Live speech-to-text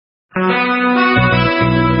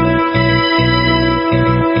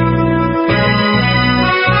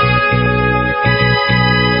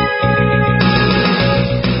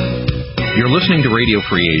listening to Radio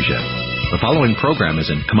Free Asia. The following program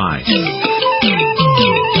is in Khmer.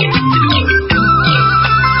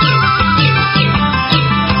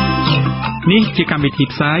 Nǐ chi càm bi tiệp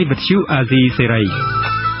xáy vệt chiu a zì sê ray.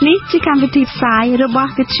 Nǐ chi càm bi tiệp xáyរប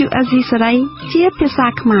ស់វិទ្យុអាស៊ីសេរីជាភាសា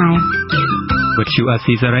ខ្មែរវិទ្យុអា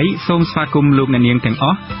ស៊ីសេរីសូមស្វាគមន៍លោកអ្នកនាងទាំងអ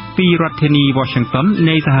ស់ពីរដ្ឋធានី Washington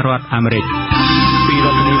នៃសហរដ្ឋអាមេរិកពីរ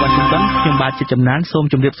ដ្ឋធានី Washington ខ្ញុំបាទជាចំណានសូម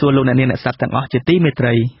ជម្រាបសួរលោកអ្នកនាងអ្នកស្ដាប់ទាំងអស់ជាទីមេត្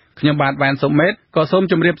រីខ្ញុំបាទវ៉ានសុមេតក៏សូម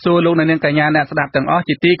ជម្រាបសួរលោកអ្នកនាងកញ្ញាអ្នកស្ដាប់ទាំងអស់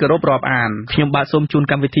ជាទីគោរពរាប់អានខ្ញុំបាទសូមជូន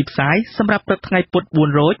កម្មវិធីផ្សាយសម្រាប់ព្រឹកថ្ងៃពុធ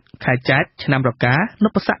4រោចខែចែកឆ្នាំរកានុ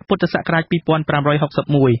បស័កពុទ្ធសករាជ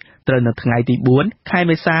2561ត្រូវនៅថ្ងៃទី4ខែ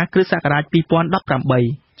មេសាគ្រិស្តសករាជ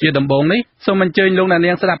2018ជាដំបូងនេះសូមអញ្ជើញលោកអ្នក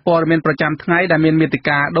នាងស្ដាប់ព័ត៌មានប្រចាំថ្ងៃដែលមានមាតិ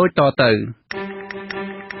កាដូចតទៅ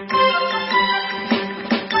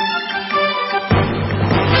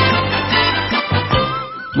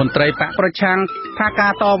មន្ត្រីបកប្រឆាំងថាកា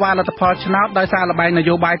រតវ៉ាលទ្ធផលឆ្នោតដោយសារល្បែងន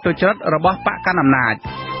យោបាយទុច្ចរិតរបស់បកកណ្ដាលអំណាច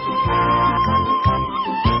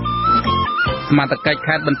សមាជិក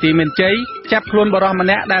ខេត្តបន្ទាយមានជ័យចាប់ខ្លួនបរិសម្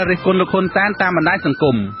នាក់ដែលរិះគន់លោកហ៊ុនសែនតាមបណ្ដាញសង្គ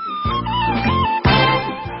ម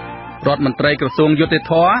រដ្ឋមន្ត្រីក្រសួងយុតិ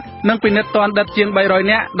ធម៌នឹងពិនិត្យទណ្ឌិតជាង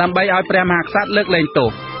300នាក់ដើម្បីឲ្យព្រះមហាក្សត្រលើកលែងទោ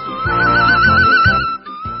ស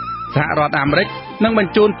សហរដ្ឋអាមេរិកនឹងប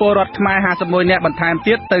ញ្ជូនពលរដ្ឋខ្មែរ51នាក់បន្ថែម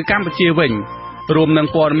ទៀតទៅកម្ពុជាវិញរួមនឹង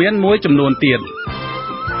ព័ត៌មានមួយចំនួនទៀត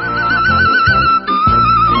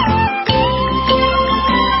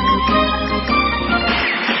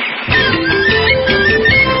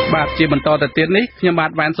បាទជាបន្តទៅទៀតនេះខ្ញុំបា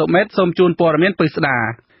ទវ៉ានសុមេតសូមជូនព័ត៌មានពិស្ដា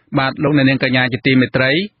បាទលោកអ្នកនាងកញ្ញាជាទីមេត្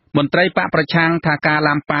រីមន្ត្រីបកប្រឆាំងថាការ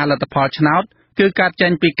ឡាំប៉ាលទ្ធផលឆ្នោតគឺកើតចេ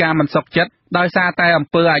ញពីការមិនសុខចិត្តដោយសារតែអំ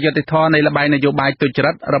ពើអយុត្តិធម៌នៃល្បែងនយោបាយទុច្ច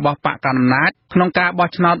រិតរបស់បកកណ្ដាលអំណាចក្នុងការបោះ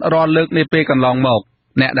ឆ្នោតរាល់លើកនាពេលកន្លងមក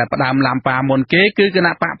អ្នកដែលផ្ដើមឡាំប៉ាមុនគេគឺគ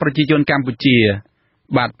ណៈបកប្រជាជនកម្ពុជា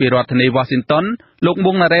បាទពីរដ្ឋធានី Washington លោក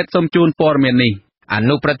មុងណារ៉េតសូមជូនព័ត៌មាននេះអ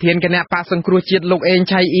នុប្រធានគណៈបកសង្គ្រោះជាតិលោកអេង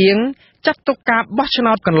ឆៃអៀងចាត់ទុកការបោះឆ្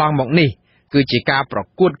នោតកន្លងមកនេះគឺជាការប្រ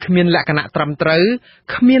កួតគ្មានលក្ខណៈត្រឹមត្រូវ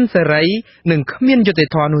គ្មានសេរីនិងគ្មានយុត្តិ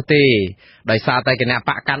ធម៌នោះទេដោយសារតែគណៈប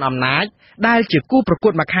កកាន់អំណាចដែលជាគូប្រកួ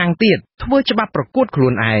តម្ខាងទៀតធ្វើច្បាប់ប្រកួតខ្លួ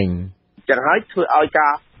នឯងចឹងហើយធ្វើឲ្យកា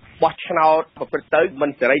របោះឆ្នោតប្រព្រឹត្តទៅមិន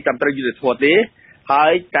សេរីត្រឹមត្រូវយុត្តិធម៌ទេហើ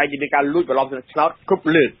យតែជាការលួចបន្លំឆ្នោតគ្រប់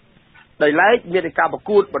លើកដោយឡែកមានការប្រ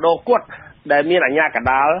កួតម្ដងគាត់ដែលមានអាជ្ញាកណ្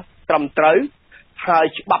ដាលត្រឹមត្រូវហើយ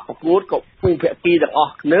ច្បាប់ប្រកួតក៏ភូមិភាគីទាំងអ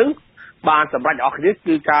ស់នឹងបានសម្រេចអស់គ្នា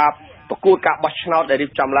គឺការប្រកួតការបោះឆ្នោតដែលរៀ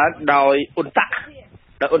បចំឡើងដោយអ៊ុនតាក់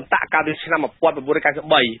កាលពីឆ្នាំ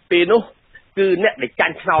1993ពេលនោះគឺអ្នកដែលចា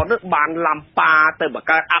ញ់ឆ្នោតនោះបានឡាំប៉ាទៅបង្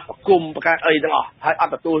កើតអបគុំបង្កើតអីទាំងអស់ហើយអ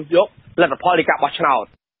ត់ទទួលយកលទ្ធផលនៃការបោះឆ្នោត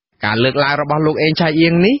ការលើកឡើងរបស់លោកអេងឆៃអៀ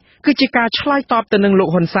ងនេះគឺជាការឆ្លើយតបទៅនឹងលោក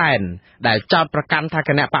ហ៊ុនសែនដែលចោទប្រកាន់ថាគ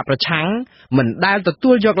ណៈបកប្រឆាំងមិនដែលទ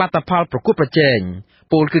ទួលយកលទ្ធផលប្រកួតប្រជែង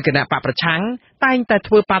ពលគឺគណៈបកប្រឆាំងតែងតែ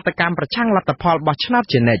ធ្វើបាតកម្មប្រឆាំងលទ្ធផលបោះឆ្នោត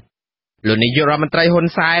ជានិច្ចលោកនាយករដ្ឋមន្ត្រីហ៊ុន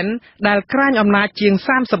សែនដែលក្រាញអំណាចជាង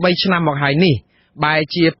33ឆ្នាំមកហើយនេះបែរ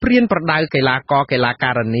ជាព្រានប្រដៅកីឡាករកីឡា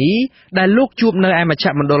ការិនីដែលលោកជួបនៅឯមជ្ឈ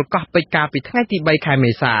មណ្ឌលកោះពេជ្រកាលពីថ្ងៃទី3ខែ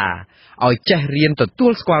មេសាឲ្យចេះរៀនទទួ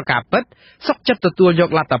លស្គាល់ការពិតសុខចិត្តទទួលយក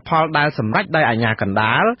លទ្ធផលដែលសម្រេចដោយអាជ្ញាកណ្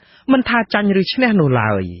ដាលមិនថាចាញ់ឬឈ្នះនោះ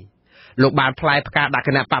ឡើយលោកបានផ្លែផ្កាដាក់គ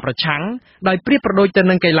ណៈបកប្រឆាំងដោយប្រៀបប្រដូចទៅ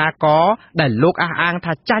នឹងកីឡាករដែលលោកអះអាង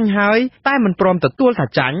ថាចាញ់ហើយតែមិនព្រមទទួលថា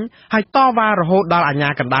ចាញ់ហើយតវ៉ារហូតដល់អាជ្ញា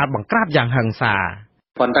កណ្ដាលបង្ក្រាបយ៉ាងហិង្សា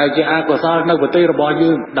ប៉ុន្តែជាអកុសលនៅប្រទេសរបស់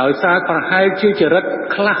យើងដោយសារប្រហែលជាចរិត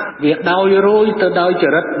ខ្លះវាដោយរយទៅដោយច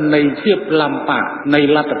រិតនៃភាពឡំប៉ានៃ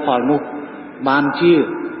លទ្ធផលនោះបានជា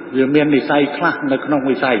វាមាននិស័យខ្លះនៅក្នុង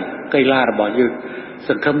វិស័យកីឡារបស់យើងស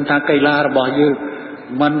ង្ឃឹមថាកីឡារបស់យើង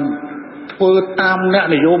មិនធ្វើតាមអ្នក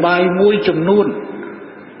នយោបាយមួយចំនួន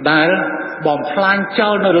ដែលបំផ្លាញចោ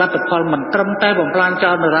លនៅលទ្ធផលមិនត្រឹមតែបំផ្លាញ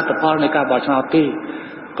ចោលនៅលទ្ធផលនៃការបោះឆ្នោតទេ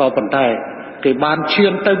ក៏ប៉ុន្តែគេបានឈា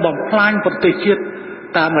នទៅបំផ្លាញប្រទេសជាតិ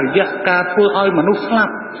តាមរយៈការធ្វើឲ្យមនុស្សស្លា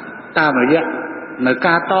ប់តាមរយៈនៅ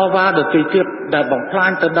ការតវ៉ាដទៃទៀតដែលបំផ្លា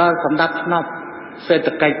ញទៅដល់សណ្ដាប់ធ្នាប់សេដ្ឋ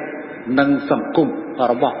កិច្ចនិងសង្គម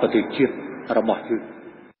របស់ប្រទេសជាតិរបស់យើង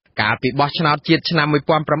កាលពីបោះឆ្នោតជាតិឆ្នាំ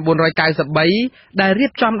1993ដែលរៀ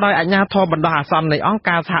បចំដោយអាជ្ញាធរបណ្ដោះអាសន្ននៃអង្គ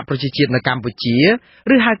ការសហប្រជាជាតិនៅកម្ពុជា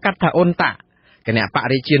ឬហៅកាត់ថាអ៊ុនតាគណៈបក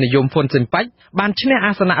រាជានិយមហ៊ុនស៊ិនប៉ិចបានឈ្នះ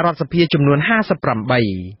អាសនៈរដ្ឋសភាចំនួន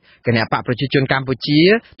58គណៈបកប្រជាជនកម្ពុជា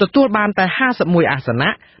ទទួលបានតែ51អាសនៈ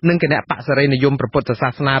និងគណៈបកសេរីនិយមព្រះពុទ្ធសា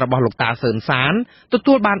សនារបស់លោកតាសឿនសានទ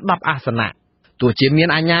ទួលបាន10អាសនៈ ទោះជាមាន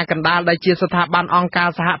អាជ្ញាកណ្ដាលដែលជាស្ថាប័នអង្គការ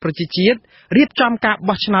សហប្រជាជាតិរៀបចំការ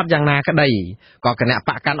បោះឆ្នោតយ៉ាងណាក្តីក៏គណៈប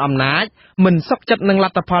កកាន់អំណាចមិនសុខចិត្តនឹងល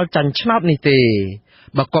ទ្ធផលចាញ់ឆ្នោតនេះទេ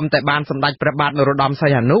បើគុំតែបានសម្ដេចព្រះបាទនរោត្តមសី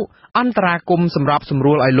ហនុអន្តរាគមន៍សម្របសម្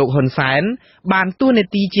រួលឲ្យលោកហ៊ុនសែនបានតួនា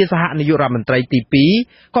ទីជាសហនាយករដ្ឋមន្ត្រីទី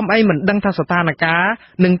2កុំអីមិនដឹងថាស្ថានភា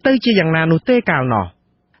ពនឹងទៅជាយ៉ាងណានោះទេកាលនោះ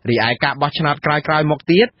រីឯការបោះឆ្នោតក្រោយៗមក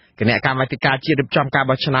ទៀតគណៈកម្មាធិការជាតិរៀបចំការ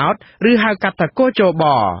បោះឆ្នោតឬហៅកាត់ថាកោជប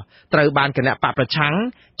ត្រូវបានគណៈបកប្រឆាំង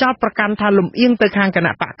ចោទប្រកាន់ថាលំអៀងទៅខាងគ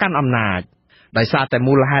ណៈបកកាន់អំណាចដោយសារតែ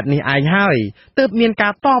មូលហេតុនេះឯងហើយទើបមានកា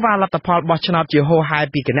រតវ៉ាលទ្ធផលបោះឆ្នោតជាហូរហែ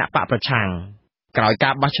ពីគណៈបកប្រឆាំងក្រោយកា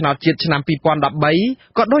របោះឆ្នោតជាតិឆ្នាំ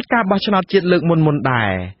2013ក៏ដូចការបោះឆ្នោតជាតិលើកមុនដែ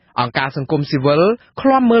រអង្គការសង្គមស៊ីវិលឃ្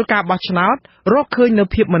លាំមើលការបោះឆ្នោតរកឃើញនូវ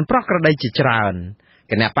ភាពមិនប្រក្រតីជាច្រើន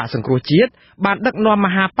គណៈបកសង្គ្រោះជាតិបានដឹកនាំម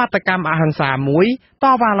ហាបាតកម្មអហិង្សាមួយត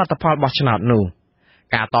វ៉ាលទ្ធផលបោះឆ្នោតនោះ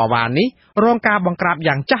ការតវ៉ានេះរងការបង្ក្រាប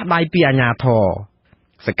យ៉ាងចាស់ដៃពីអាជ្ញាធរ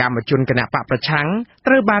សកម្មជនគណៈបកប្រឆាំង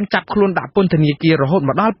ត្រូវបានចាប់ខ្លួនដាក់ពន្ធនាគាររហូតម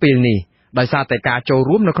កដល់ពេលនេះដោយសារតែការចូល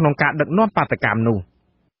រួមនៅក្នុងការដឹកនាំបាតកម្មនោះ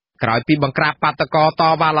ក្រោយពីបង្ក្រាបបាតកោត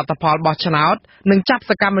វ៉ាលទ្ធផលបោះឆ្នោតនិងចាប់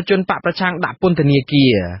សកម្មជនបកប្រឆាំងដាក់ពន្ធនាគា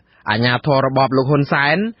រអាជ្ញាធររបបលោកហ៊ុនសែ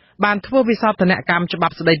នបានធ្វើវិសោធនកម្មច្បា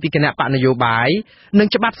ប់ស្តីពីគណៈបកនយោបាយនិង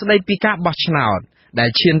ច្បាប់ស្តីពីការបោះឆ្នោតដែល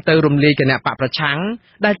ឈានទៅរំលាយគណៈបកប្រឆាំង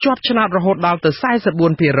ដែលជាប់ឆ្នោតរហូតដល់ទៅ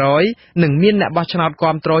 44% និងមានអ្នកបោះឆ្នោត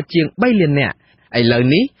គាំទ្រជាង 3 លាននាក់ឥឡូវ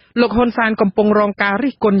នេះលោកហ៊ុនសែនកំពុងរងការ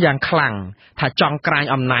រិះគន់យ៉ាងខ្លាំងថាចង់ក្រាញ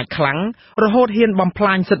អំណាចខ្លាំងរហូតហ៊ានបំផ្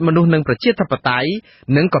លាញសិទ្ធិមនុស្សនិងប្រជាធិបតេយ្យ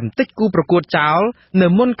និងកំទេចគូប្រកួតចោលនៅ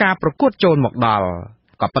មុនការប្រកួតចូលមកដល់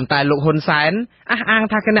ក៏ប៉ុន្តែលោកហ៊ុនសែនអះអាង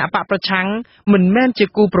ថាគណៈបកប្រឆាំងមិនមែនជា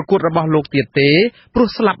គូប្រកួតរបស់លោកទៀតទេព្រោះ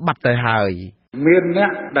ស្លាប់បាត់ទៅហើយមានអ្ន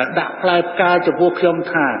កដែលដាក់ផ្លែផ្កាចំពោះខ្ញុំ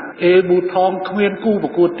ថាអេប៊ូថងគ្មានគូប្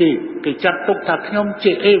រកួតទេគេចាត់ទុកថាខ្ញុំ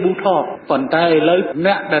ជាអេប៊ូថងប៉ុន្តែឥឡូវ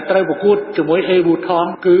អ្នកដែលត្រូវប្រកួតជាមួយអេប៊ូថង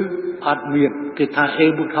គឺអត់មានគេថាអេ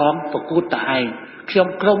ប៊ូថងប្រកួតតែឯងខ្ញុំ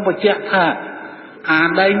ក្រុមបញ្ជាក់ថាអា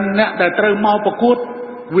ដែងអ្នកដែលត្រូវមកប្រកួត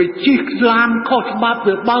វាជិះឡានខុសច្បាប់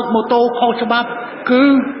វាបើកម៉ូតូខុសច្បាប់គឺ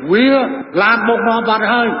វាឡានមកនាំបាត់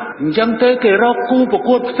ហើយអញ្ចឹងទេគេរកគូប្រ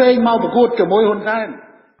កួតផ្សេងមកប្រកួតជាមួយហ៊ុនសែន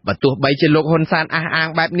បើទោះបីជាលោកហ៊ុនសែនអះអាង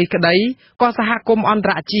បែបនេះក្តីក៏សហគមន៍អន្ត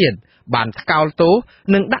រជាតិបានថ្កោលទោស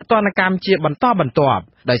និងដាក់ទណ្ឌកម្មជាបន្តបន្ទាប់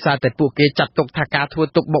ដោយសារតែពួកគេចាត់ទុកថាការធ្វើ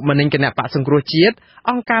ទុកបុកម្នេញគណៈបកសង្គ្រោះជាតិ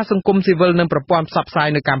អង្គការសង្គមស៊ីវិលនិងប្រព័ន្ធផ្សព្វផ្សាយ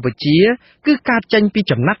នៅកម្ពុជាគឺការចេញពី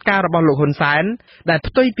ចំណាត់ការរបស់លោកហ៊ុនសែនដែល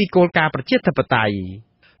ផ្ទុយពីគោលការណ៍ប្រជាធិបតេយ្យ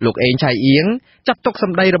លោកអេងឆៃអៀងចាត់ទុកស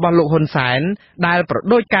ម្ដីរបស់លោកហ៊ុនសែនដែលប្រ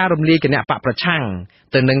ដូចការរំលាយគណៈបកប្រឆាំង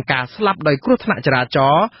ទៅនឹងការស្លាប់ដោយគ្រោះថ្នាក់ចរាច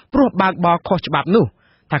រណ៍ព្រោះបើកបរខុសច្បាប់នោះ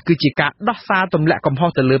ថាគឺជាការដោះសារទម្លាក់កំហុស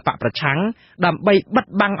ទៅលើបកប្រឆាំងដើម្បីបិទ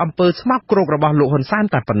បាំងអំពើស្មោកគ្រោករបស់លោកហ៊ុនសែន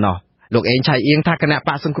តែប៉ុណ្ណោះលោកអេងឆៃអៀងថាគណៈប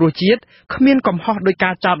កសង្គ្រោះជាតិគ្មានកំហុសដោយកា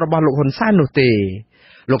រចោទរបស់លោកហ៊ុនសែននោះទេ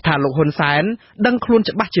លោកថាលោកហ៊ុនសែនដឹងខ្លួន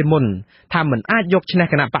ច្បាស់ជាមុនថាមិនអាចយកឈ្នះ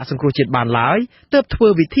គណៈបកសង្គ្រោះជាតិបានឡើយទើបធ្វើ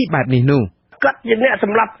វិធីបែបនេះនោះគាត់ជាអ្នកស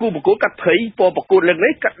ម្រាប់គូប្រកួតគាត់ភ័យពប្រកួតលើក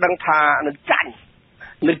នេះគាត់ដឹងថានឹងចា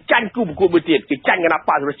ញ់គូប្រកួតមួយទៀតគេចាញ់គណៈប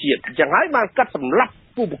កសង្គ្រោះជាតិអញ្ចឹងហើយបានគាត់សម្រាប់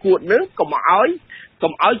គូប្រកួតនឹងកុំ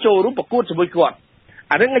ឲ្យចូលរួមប្រកួតជាមួយគាត់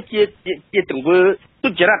អានេះជាទង្វើទុ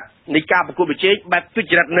ច្ចរិតនៃការប្រកួតប្រជែងបែបទុច្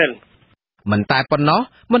ចរិតនឹងមិនតែប៉ុណ្ណោះ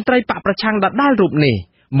មន្ត្រីបកប្រឆាំងដដែលរូបនេះ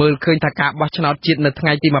មើលឃើញថាការបោះឆ្នោតជាតិនៅថ្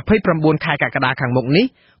ងៃទី29ខែកក្កដាខាងមុខនេះ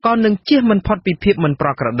ក៏នឹងជៀសមិនផុតពីភាពមិនប្រ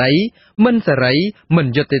ក្រតីមិនសេរីមិន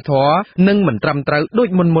យុត្តិធម៌និងមិនត្រឹមត្រូវដូច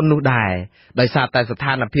មុននោះដែរដោយសារតែស្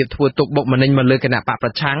ថានភាពធ្វើទុកបុកម្នេញមកលើគណៈបកប្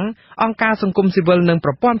រឆាំងអង្គការសង្គមស៊ីវិលនិង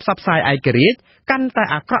ប្រព័ន្ធផ្សព្វផ្សាយឯករាជ្យកាន់តែ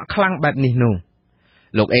អាក្រក់ខ្លាំងបែបនេះនោះ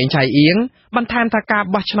លោកអេងឆៃអៀងបន្ថែមថាការ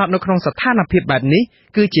បោះឆ្នោតនៅក្នុងស្ថានភាពបែបនេះ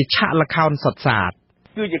គឺជាឆាកល្ខោនសុទ្ធសាធ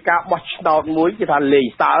គឺជាការបោះឆ្នោតមួយគេថាលេង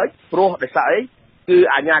សើចព្រោះដោយសារអីគឺ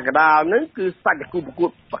អាជ្ញាកណ្ដាលនឹងគឺសាច់គូប្រកួត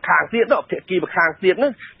ប្រខាងទៀតភាគីប្រខាងទៀតនឹ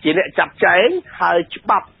ងជាអ្នកចាត់ចែងហើយច្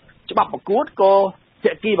បាប់ប្រកួតក៏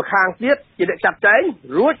ភាគីប្រខាងទៀតជាអ្នកចាត់ចែង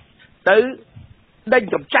រួចទៅដេញ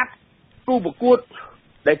កំចាត់គូប្រកួត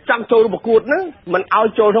ដែលចង់ចូលប្រកួតនឹងមិនឲ្យ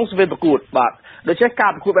ចូលក្នុងសង្វេនប្រកួតបាទដូច្នេះការ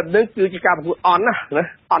ប្រកួតបែបនេះគឺជាការប្រកួតអន់ណា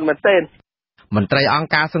អន់មែនទែនមន្ត្រីអង្គ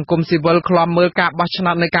ការសង្គមស៊ីវិលឃ្លាំមើលការបោះឆ្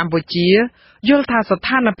នោតនៅកម្ពុជាយល់ថាស្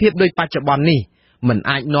ថានភាពដូចបច្ចុប្បន្ននេះមិន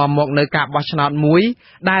អាចនាំមកនៅការបោះឆ្នោតមួយ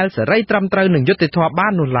ដែលសេរីត្រឹមត្រូវនឹងយុត្តិធម៌បា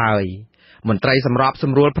ននោះឡើយមន្ត្រីសម្របស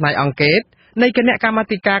ម្រួលផ្នែកអង្គការនៃគណៈកម្មា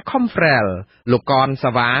ធិការ Khmer លោកកន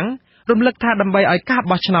សាវាងរំលឹកថាដើម្បីឲ្យការ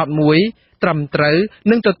បោះឆ្នោតមួយត្រឹមត្រូវ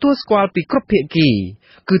និងទទួលស្គាល់ពីគ្រប់ភាគី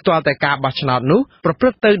គឺទាល់តែការបោះឆ្នោតនោះប្រព្រឹ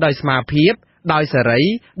ត្តទៅដោយស្មារតីដោយសេរី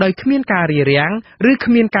ដោយគ្មានការរារាំងឬ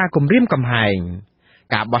គ្មានការគំរាមកំហែង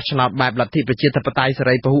ការបោះឆ្នោតបែបលទ្ធិប្រជាធិបតេយ្យសេ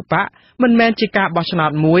រីពហុបកមិនមែនជាការបោះឆ្នោ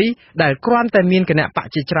តមួយដែលគ្រាន់តែមានគណៈបក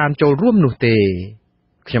ជាច្រើនចូលរួមនោះទេ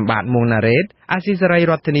ខ្ញុំបាទមុងណារ៉េតអាស៊ីសេរី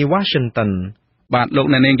រដ្ឋធានី Washington បាទលោក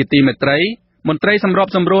អ្នកនាងជាទីមេត្រីមន្ត្រីសម្រប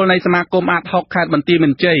សម្រួលនៃសមាគមអាត6ខេត្តបន្ទាយមា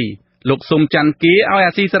នជ័យលោកស៊ុំច័ន្ទគាឲ្យ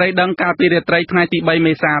អាស៊ីសេរីដឹងកាលពីរាត្រីថ្ងៃទី3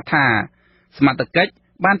មេសាថាសមត្ថកិច្ច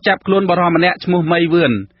បានចាប់ខ្លួនបរិសម្នាក់ឈ្មោះមីវឿ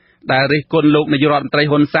នដែលរិះគន់លោកនាយករដ្ឋមន្ត្រី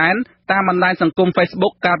ហ៊ុនសែនតាមបណ្ដាញសង្គម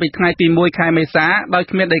Facebook កាលពីថ្ងៃទី1ខែមេសាដោយ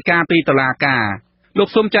គ្មានដីកាពីតុលាការលោក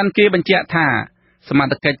ស៊ុំច័ន្ទគាបញ្ជាក់ថាសមត្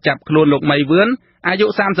ថកិច្ចចាប់ខ្លួនលោកមីវឿនអាយុ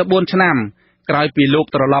34ឆ្នាំក្រោយពីលោក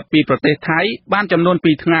ត្រឡប់ពីប្រទេសថៃបានចំនួន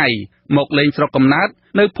2ថ្ងៃមកលេងស្រុកកំណើត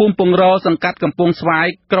នៅភូមិពងរសង្កាត់កំពង់ស្វាយ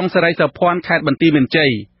ក្រុងសេរីសោភ័ណ្ឌខេត្តបន្ទាយមានជ័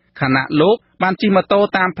យខណៈលោកបានជិះម៉ូតូ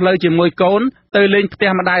តាមផ្លូវជាមួយកូនទៅលេងផ្ទះ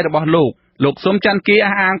ម្ដាយរបស់លោកស៊ុំច័ន្ទគា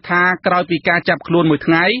អះអាងថាក្រោយពីការចាប់ខ្លួនមួយ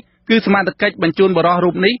ថ្ងៃគឺសមត្ថកិច្ចបញ្ជូនបរិសុទ្ធ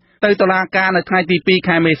រូបនេះទៅតុលាការនៅថ្ងៃទី2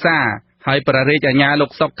ខែមេសាហើយព្រះរាជអាជ្ញាលោក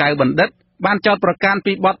សុកកៅបណ្ឌិតបានចោទប្រកាន់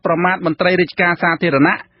ពីបទប្រមាថមន្ត្រីរាជការសាធារ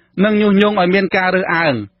ណៈនិងញុះញង់ឲ្យមានការរើសអើ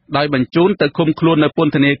ងដោយបញ្ជូនទៅឃុំខ្លួននៅព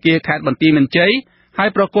ន្ធនាគារខេត្តបន្ទាយមានជ័យហើយ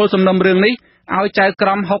ប្រគល់សំណុំរឿងនេះឲ្យចៅក្រ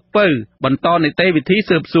មហុកពៅបន្តនីតិវិធី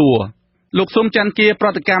ស៊ើបសួរលោកស៊ុំច័ន្ទគាប្រ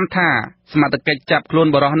តិកម្មថាសមត្ថកិច្ចចាប់ខ្លួន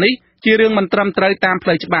បរិសុទ្ធនេះជារឿងមិនត្រឹមត្រូវតាមផ្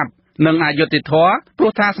លូវច្បាប់និងអយុត្តិធម៌ព្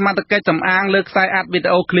រោះថាសមត្ថកិច្ចសំអាងលើខ្សែអាត់វីដេ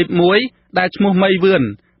អូឃ្លីបមួយដែលឈ្មោះមីវឿន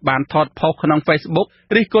បានថតផុសក្នុង Facebook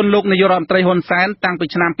រិះគន់លោកនាយករដ្ឋមន្ត្រីហ៊ុនសែនតាំងពី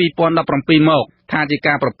ឆ្នាំ2017មកថាជា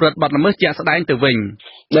ការប្រព្រឹត្តបទល្មើសជាក់ស្ដែងទៅវិញ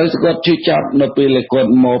ដោយគាត់ជួយចាប់នៅពេលគា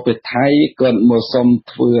ត់មកពីថៃគាត់មកសុំ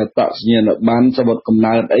ធ្វើអត្តសញ្ញាណប័ណ្ណសមុទ្រកំ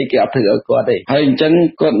ណើតអីគេអត់ធ្វើឲ្យគាត់ទេហើយអញ្ចឹង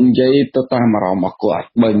គាត់និយាយទៅតាមអារម្មណ៍របស់គាត់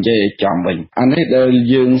បើនិយាយឲ្យចំវិញអានេះដែល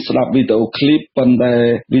យើងស្ដាប់វីដេអូឃ្លីបប៉ុន្តែ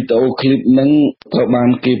វីដេអូឃ្លីបហ្នឹងត្រូវបាន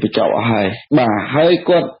គេបញ្ចប់អស់ហើយបាទហើយ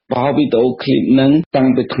គាត់បោះវីដេអូឃ្លីបហ្នឹងតាំង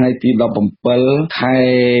ពីថ្ងៃទី17ខែ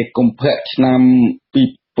កុម្ភៈឆ្នាំ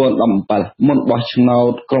2017មុនបោះឆ្នោ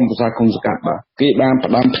តក្រុមប្រឹក្សាគុំសង្កាត់បាទគេបាន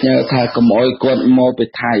ផ្ដាំផ្ញើថាកុំអោយគាត់មកពី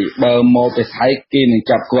ថៃបើមកពីថៃគេនឹង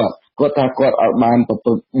ចាប់គាត់ថាគាត់អត់បានប្រព្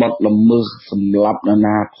រឹត្តបទល្មើសសម្លាប់នរ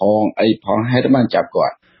ណាផងអីផងហេតុបានចាប់គា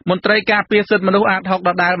ត់មន្ត្រីការពារសិទ្ធិមនុស្សអាត6ដ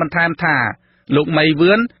ដែលបន្ថែមថាលោកមី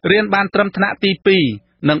វឿនរៀនបានត្រឹមថ្នាក់ទី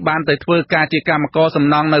2និងបានទៅធ្វើការជាកម្មករសំ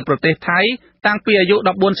ណង់នៅប្រទេសថៃតាំងពីអាយុ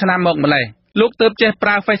14ឆ្នាំមកម្លេះលោកទើបចេះប្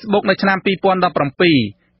រើ Facebook នៅឆ្នាំ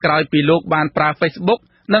2017ក្រោយពីលោកបានប្រើ Facebook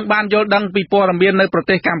និងបានយល់ដឹងពីព័ត៌មាននៅប្រ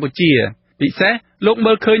ទេសកម្ពុជាពិសេសលោក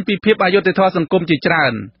មើលឃើញពីភាពអយុត្តិធម៌សង្គមជាច្រើ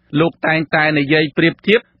នលោកតែងតែនិយាយប្រៀប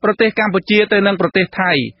ធៀបប្រទេសកម្ពុជាទៅនឹងប្រទេស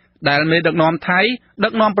ថៃដែលមេដឹកនាំថៃដឹ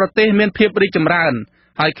កនាំប្រទេសមានភាពរីកចម្រើន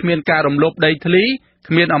ហើយគ្មានការរំលោភដីធ្លី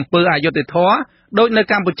គ្មានអំពើអយុត្តិធម៌ដូចនៅ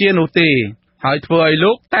កម្ពុជានោះទេហើយធ្វើឲ្យ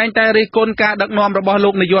លោកតែងតែរិះគន់ការដឹកនាំរបស់លោ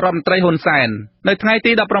កនាយករដ្ឋមន្ត្រីហ៊ុនសែននៅថ្ងៃ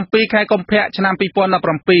ទី17ខែកុម្ភៈឆ្នាំ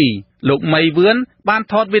2017លោកមីវឿនបាន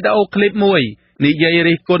ថតវីដេអូឃ្លីបមួយនិយាយ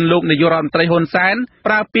រិះគន់លោកនាយករដ្ឋមន្ត្រីហ៊ុនសែន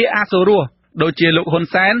ប្រើពាក្យអសុរោះដូចជាលោកហ៊ុន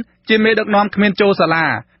សែនជាមេដឹកនាំគ្មានចូលសាលា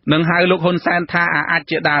និងហៅលោកហ៊ុនសែនថាអាអាច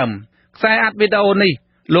ជាដើមខ្សែអាត់វីដេអូនេះ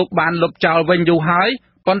លោកបានលុបចោលវិញយូរហើយ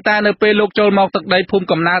ប៉ុន្តែនៅពេលលោកចូលមកទឹកដីភូមិ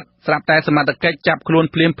កំណើតស្រាប់តែសមត្ថកិច្ចចាប់ខ្លួន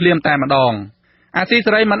ភ្លាមតែម្ដងអាស៊ី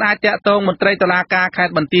សេរីមិនអាចតាក់ទងមន្ត្រីតុលាការខេត្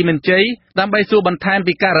តបន្ទាយមានជ័យដើម្បីសួរបន្ថែម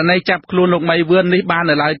ពីករណីចាប់ខ្លួនលោកមីវឿននេះបាន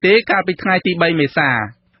នៅឡើយទេកាលពីថ្ងៃទី3មេសា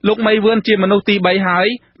លោកមីវឿនជាមនុស្សទី3ហើយ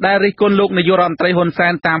ដែលរិះគន់លោកនាយករដ្ឋមន្ត្រីហ៊ុនសែ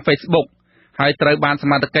នតាម Facebook ហើយត្រូវបានស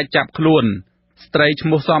មត្ថកិច្ចចាប់ខ្លួនស្ត្រីឈ្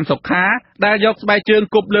មោះសំសុខាដែលយកស្បែកជើង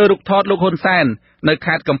គប់លើរូបថតលោកហ៊ុនសែននៅ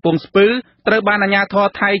ខេត្តកំពង់ស្ពឺត្រូវបានអាជ្ញាធរ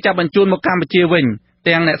ថៃចាប់បញ្ជូនមកកម្ពុជាវិញ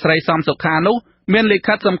ទាំងអ្នកស្រីសំសុខានោះមានលិ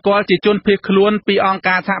ខិតសម្គាល់ជាជនភៀសខ្លួនពីអង្គ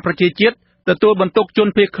ការសហប្រជាជាតិទទួលបន្ទុកជន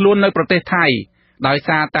ភៀសខ្លួននៅប្រទេសថៃដោយ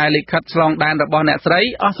សារតែលិខិតឆ្លងដែនរបស់អ្នកស្រី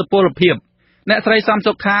អស់សុពលភាពអ្នកស្រីសំ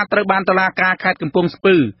សុខាត្រូវបានតុលាការខេត្តកំពង់ស្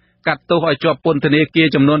ពឺកាត់ទោសឲ្យជាប់ពន្ធនាគារ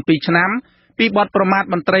ចំនួន2ឆ្នាំពីបទប្រមាថ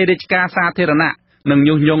មន្ត្រីរាជការសាធារណៈនិង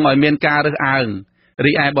ញុះញង់ឲ្យមានការរើសអើង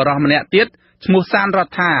រីឯបរិសម្នាក់ទៀតឈ្មោះសានរ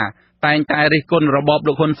ដ្ឋាតែងតែរិះគន់របប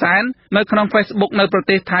លោកហ៊ុនសែននៅក្នុង Facebook នៅប្រ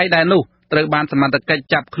ទេសថៃដែរនោះត្រូវបានសមត្ថកិច្ច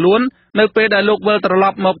ចាប់ខ្លួននៅពេលដែលលោកវិលត្រឡ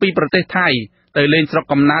ប់មកពីប្រទេសថៃទៅលេងស្រុក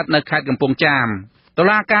កំណើតនៅខេត្តកំពង់ចាមតុ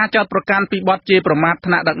លាការចោទប្រកាន់ពីបទជេរប្រមាថ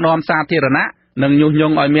ថ្នាក់ដឹកនាំសាធារណៈនិងញុះញ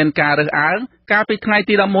ង់ឲ្យមានការរើសអើងកាលពីថ្ងៃ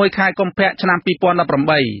ទី11ខែកុម្ភៈឆ្នាំ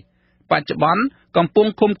2018បច្ចុប្បន្នកំពុង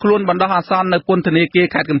ឃុំខ្លួនបណ្ដោះអាសន្ននៅពន្ធនាគារ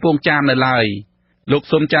ខេត្តកំពង់ចាមនៅឡើយលោក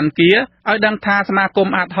ស៊ុំច័ន្ទគាឲ្យដឹងថាសមាគម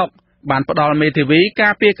អាត6បានផ្ដល់មេធាវីកា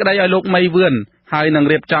រពារក្តីឲ្យលោកមីវឿនហើយនឹង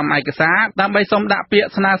រៀបចំឯកសារដើម្បីសុំដាក់ពាក្យ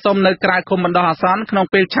ស្នើសុំនៅក្រៅឃុំបណ្ដោះអាសន្នក្នុង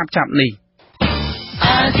ពេលឆាប់ៗនេះ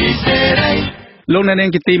លោកអ្នកនាង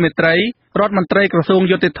ជាទីមេត្រីរដ្ឋមន្ត្រីក្រសួង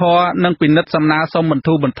យុតិធម៌នឹងពិនិត្យសំណើសុំបន្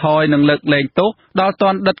ធូរបន្ថយនិងលើកលែងទោសដល់ទ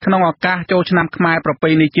ណ្ឌិតក្នុងឱកាសចូលឆ្នាំខ្មែរប្រពៃ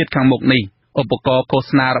ណីជាតិខាងមុខនេះ ឧបករណ៍ឃោស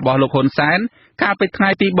នារបស់លោកហ៊ុនសែនកាលពីថ្ងៃ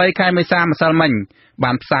ទី3ខែមេសាម្សិលមិញ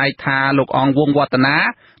បានផ្សាយថាលោកអង្គវង្សវឌ្ឍនា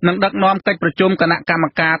នឹងដឹកនាំកិច្ចប្រជុំគណៈកម្ម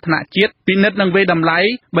ការថ្នាក់ជាតិពិនិត្យនិងវិតម្លៃ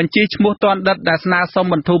បញ្ជីឈ្មោះទាន់ដិតដែលស្នើសុំ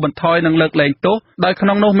បន្ធូរបន្ថយនិងលើកលែងទោសដោយក្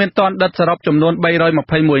នុងនោះមានទាន់ដិតសរុបចំនួន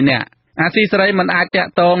321នាក់អាស៊ីសេរីមិនអាចតា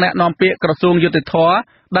ក់ទងแนะនាំពាក្យក្រសួងយុតិធម៌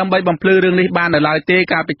ដើម្បីបំភ្លឺរឿងនេះបាននៅឡើយទេ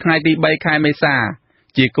កាលពីថ្ងៃទី3ខែមេសា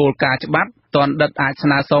ជាគោលការណ៍ច្បាប់ទាន់ដិតអាចស្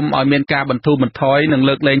នើសុំឲ្យមានការបន្ធូរបន្ថយនិង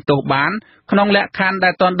លើកលែងទោសបានក្នុងលក្ខខណ្ឌដែ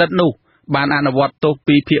លទាន់ដិតនោះបានអនុវត្តទោស2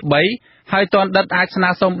ភាគ3ហើយទាន់ដិតអាចស្នើ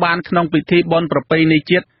សុំបានក្នុងពិធីបុណ្យប្រពៃណី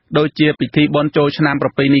ជាតិដូចជាពិធីបុណ្យចូលឆ្នាំប្រ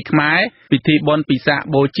ពៃណីខ្មែរពិធីបុណ្យពិសាខ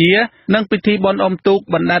បូជានិងពិធីបុណ្យអុំទូក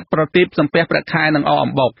បណ្ដែតប្រទីបសំពះព្រះខែនិងអក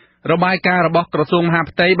អំបុករបាយការណ៍របស់ក្រសួងមហា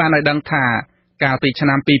ផ្ទៃបានឲ្យដឹងថាកាលពីឆ្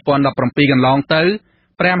នាំ2017កន្លងទៅ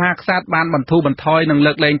ព្រះមហាក្សត្របានបន្ធូរបន្ថយនិង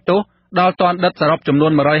លើកលែងទោសដល់ទាន់ដិតសរុបចំនួ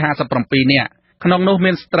ន157នាក់ក្នុងនោះ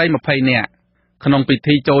មានស្ត្រី20នាក់ក្នុងពិ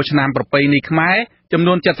ធីចូលឆ្នាំប្រពៃណីខ្មែរចំ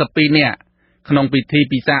នួន72នាក់ក្នុងពិធី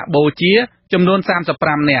ពិសាខបូជាចំនួន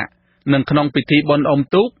35នាក់និងក្នុងពិធីបុណ្យអុំ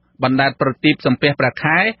ទូកបណ្ដែតប្រទីបសំពះព្រះ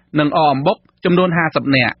ខែនិងអកអំបុកចំនួន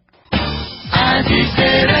50នាក់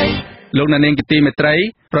លោកអ្នកនាងជាទីមេត្រី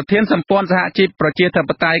ប្រធានសម្ព័ន្ធសហជីពប្រជាធិប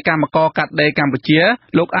តេយ្យកម្មករកាត់ដេរកម្ពុជា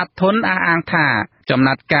លោកអាត់ធុនអះអាងថាចំ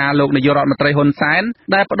ណាត់ការលោកនាយករដ្ឋមន្ត្រីហ៊ុនសែន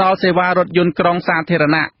ដែលផ្ដល់សេវារថយន្តក្រុងសាធារ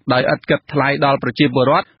ណៈដោយឥតគិតថ្លៃដល់ប្រជាពល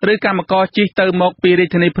រដ្ឋឬកម្មករជិះទៅមកពីរាជ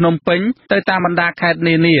ធានីភ្នំពេញទៅតាមបណ្ដាខេត្ត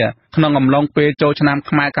នានាក្នុងអំឡុងពេលចូលឆ្នាំ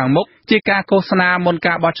ខ្មែរខាងមុខជាការឃោសនាមុន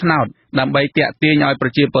ការបោះឆ្នោតដើម្បីទាក់ទាញឲ្យប្រ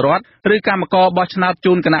ជាពលរដ្ឋឬកម្មករបោះឆ្នោត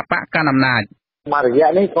ជូនគណៈបកកណ្ដាលអំណាចមួយរយៈ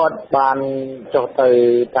នេះគាត់បានចុះទៅ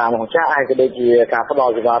តាមអង្គការហើយក៏ដូចជាការផ្ដ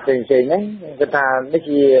ល់សេវាផ្សេងៗហ្នឹងគឺថានេះ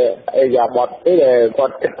ជាអេយ៉ាបតទេដែលគា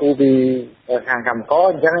ត់គិតគូរពីខាងកម្មករ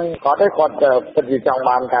អញ្ចឹងគាត់ពិតជាចង់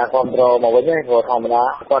បានការគ្រប់គ្រងមកវិញហ្នឹងព្រោះធម្មតា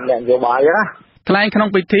គាត់អ្នកនយោបាយណាថ្លែងក្នុង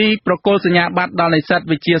ពិធីប្រគល់សញ្ញាបត្រដល់និស្សិត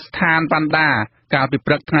វិទ្យាស្ថានបណ្ដាកាលពី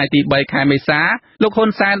ព្រឹកថ្ងៃទី3ខែមេសាលោកហ៊ុន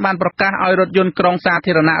សែនបានប្រកាសឲ្យរថយន្តក្រុងសា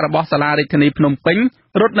ធារណៈរបស់សាលារាជធានីភ្នំពេញ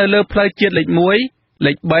រត់នៅលើផ្លូវជាតិលេខ1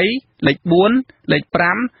លេខ3លេខ4លេខ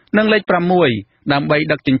5និងលេខ6ដើម្បី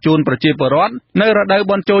ដឹកជញ្ជូនប្រជាពលរដ្ឋនៅរដូវ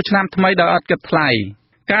បុណ្យចូលឆ្នាំថ្មីដោយឥតគិតថ្លៃ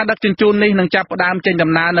ការដឹកជញ្ជូននេះនឹងចាប់ផ្ដើមចេញ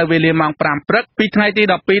ដំណើរនៅវេលាម៉ោង5ព្រឹកពីថ្ងៃទី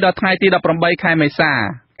12ដល់ថ្ងៃទី18ខែមេសា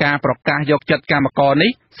ការប្រកាសយកចិត្តកម្មករ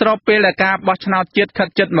នេះស្របពេលដែលការបោះឆ្នោតជាតិខិត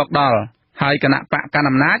ជិតមកដល់ហើយគណៈបកកណ្ដាល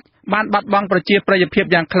អំណាចបានបាត់បង់ប្រជាប្រិយភាព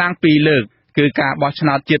យ៉ាងខ្លាំងពីរលើកគឺការបោះឆ្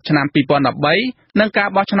នោតជាតិឆ្នាំ2013និងការ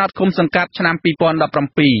បោះឆ្នោតឃុំសង្កាត់ឆ្នាំ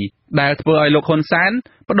2017ដែលធ្វើឲ្យលោកហ៊ុនសែន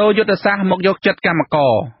បដូរយុទ្ធសាស្ត្រមកយកចិត្តកម្មក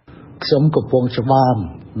រខ្ញុំកំពុងច្បាម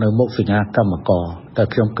នៅមុខសញ្ញាកម្មករតែ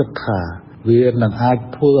ខ្ញុំគិតថាវានឹងអាច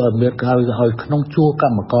ធ្វើឲ្យមានការឲ្យក្នុងជួរក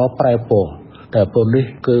ម្មករប្រែពណ៌តែពេលនេះ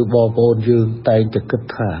គឺបងប្អូនយើងតែងតែគិត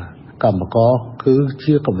ថាកម្មករគឺ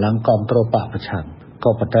ជាកម្លាំងគ្រប់គ្រងបកប្រឆាំង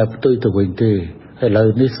ក៏ប៉ុន្តែផ្ទុយទៅវិញទេឥឡូវ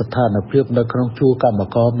នេះស្ថានភាពនៅក្នុងជួរកម្ម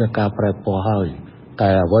ករមានការប្រែពណ៌ហើយតែ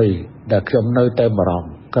អ្វីដែលខ្ញុំនៅតែបារម្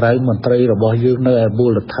ភក្រៅមន្ត្រីរបស់យើងនៅឯមូ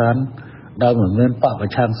លដ្ឋានដែលមិនមានបកប្រ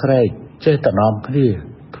ឆាំងស្រែកចេះតែនាំគ្នា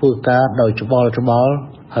ធ្វើការដោយច្បល់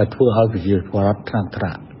ហើយធ្វើឲ្យប្រជាពលរដ្ឋថ្នាំងថ្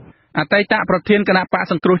នាក់អតីតប្រធានគណៈបក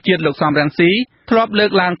សង្គ្រោះជាតិលោកសំរងស៊ីធ្លាប់លើ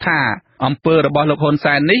កឡើងថាអំពើរបស់លោកហ៊ុន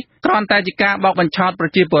សែននេះគ្រាន់តែជាការបោកបញ្ឆោតប្រ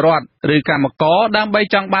ជាពលរដ្ឋឬកម្មករដើម្បី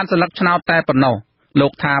ចង់បានសិលឹកឆ្នោតតែប៉ុណ្ណោះលោ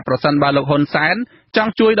កថាប្រសិនបើលោកហ៊ុនសែនច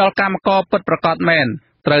ង់ជួយដល់កម្មករពិតប្រាកដមែន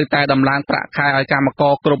ត្រូវតែដំឡើងប្រាក់ខែឲ្យកម្មក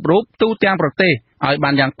រគ្រប់រូបទូទាំងប្រទេសឲ្យបា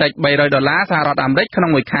នយ៉ាងតិច$300សហរដ្ឋអាមេរិកក្នុង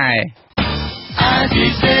មួយខែ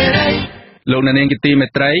លោកអ្នកនាងជាទីមេ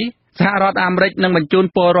ត្រីសហរដ្ឋអាមេរិកនឹងបញ្ជូន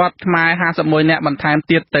ពលរដ្ឋខ្មែរ51នាក់បន្ថែម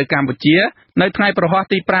ទៀតទៅកម្ពុជានៅថ្ងៃប្រហ័ស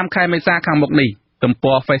ទី5ខែមេសាខាងមុខនេះទំ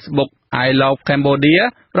ព័រ Facebook I Love Cambodia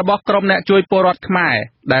របស់ក្រុមអ្នកជួយពលរដ្ឋខ្មែរ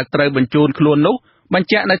ដែលត្រូវបញ្ជូនខ្លួននោះបញ្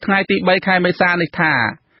ជាក់នៅថ្ងៃទី3ខែមេសានេះថា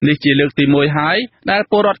នេះជាលើកទី1ហើយដែល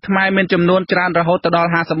ពលរដ្ឋខ្មែរមានចំនួនច្រើនរហូតដល់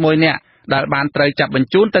51នាក់ដែលបានត្រូវចាប់បញ្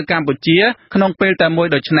ជូនទៅកម្ពុជាក្នុងពេលតែមួយ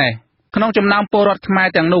ដូចនេះក្នុងចំណោមពលរដ្ឋខ្មែរ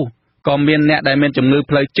ទាំងនោះក៏មានអ្នកដែលមានជំងឺ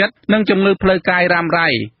ផ្លូវចិត្តនិងជំងឺផ្លូវកាយរ៉ាំរ៉ៃ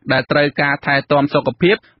ដែលត្រូវការថែទាំសុខ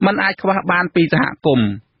ភាពមិនអាចខ្វះបានពីសហគមន៍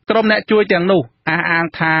ក្រុមអ្នកជួយទាំងនោះអះអាង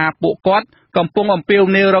ថាពួកគាត់កំពុងអំពាវ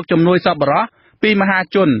នាវរកជំនួយសប្បុរសពីមហា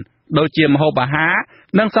ជនដូចជាម្ហូបអាហារ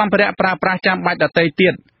និងសម្ភារៈប្រើប្រាស់ចាំបាច់ដទៃទៀ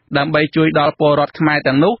តដើម្បីជួយដល់ពលរដ្ឋខ្មែរ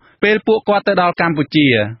ទាំងនោះពេលពួកគាត់ទៅដល់កម្ពុជា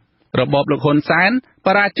របបលោកហ៊ុនសែនប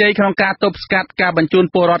រាជ័យក្នុងការទប់ស្កាត់ការបញ្ជូន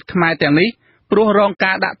ពលរដ្ឋខ្មែរទាំងនេះព្រោះរង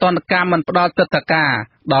ការដាក់ទណ្ឌកម្មមិនផ្ដល់ទិដ្ឋាការ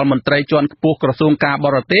ដល់មន្ត្រីជាន់ខ្ពស់ក្រសួងការប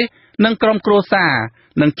រទេសនិងក្រុមគ្រួសារ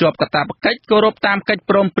និងជាប់កាតព្វកិច្ចគោរពតាមកិច្ច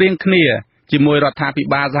ព្រមព្រៀងគ្នាជាមួយរដ្ឋាភិ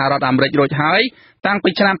បាលសហរដ្ឋអាមេរិករួចហើយតាំងពី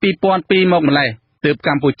ឆ្នាំ2002មកម្លេះទើបក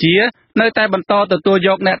ម្ពុជានៅតែបន្តទទួលយ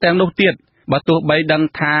កអ្នកទាំងនោះទៀតបើទោះបីដឹង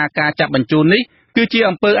ថាការចាប់បញ្ជូននេះគឺជា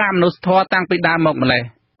អំពើអមនុស្សធម៌តាំងពីដើមមកម្លេះ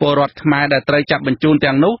ពលរដ្ឋខ្មែរដែលត្រូវចាប់បញ្ជូន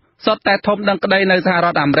ទាំងនោះ សុទ្ធតែធំដឹងក្តីនៅសហរ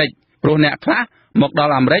ដ្ឋអាមេរិកព្រោះអ្នកខ្លះមកដ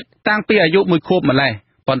ល់អាមេរិកតាំងពីអាយុ1ខួបម្លេះ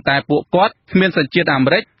ប៉ុន្តែពួកគាត់គ្មានសញ្ជាតិអាមេ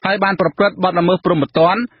រិកហើយបានប្រព្រឹត្តបទល្មើសព្រហ្មទ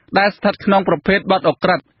ណ្ឌដែលស្ថិតក្នុងប្រភេទបទឧក្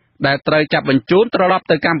រិដ្ឋដែលត្រូវចាប់បញ្ជូនត្រឡប់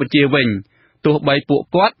ទៅកម្ពុជាវិញទោះបីពួក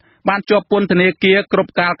គាត់បានជាប់ពន្ធនាគារគ្រ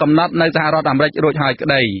ប់កាលកំណត់នៅសហរដ្ឋអាមេរិករួចហើយក្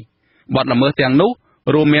តីបទល្មើសទាំងនោះ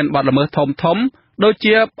រួមមានបទល្មើសធំដូច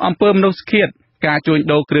ជាអំពើមនុស្សឃាតការជួញ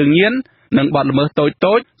ដូរគ្រឿងញៀននិងបទល្មើសតូ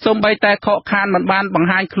ចសូម្បីតែខកខានមិនបានបង្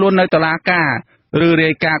ហាញខ្លួននៅតុលាការឬរា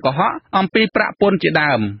យការណ៍កុហកអំពីប្រាក់ពន្ធជា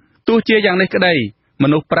ដើមទោះជាយ៉ាងនេះក្តីម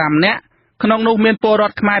នុស្ស5នាក់ក្នុងនោះមានពលរ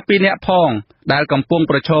ដ្ឋខ្មែរ2នាក់ផងដែលកំពុង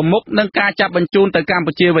ប្រឈមមុខនឹងការចាប់បញ្ជូនទៅកម្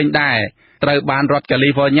ពុជាវិញដែរត្រូវបានរដ្ឋកាលី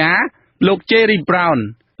ហ្វ័រញ៉ាលោក Jerry Brown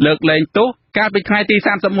លើកលែងទោសកាលពីថ្ងៃទី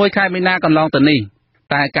31ខែមីនាកន្លងទៅនេះ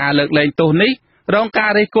តែការលើកលែងទោសនេះរងការ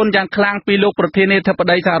រិះគន់យ៉ាងខ្លាំងពីលោកប្រធានាធិប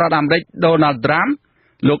តីសហរដ្ឋអាមេរិក Donald Trump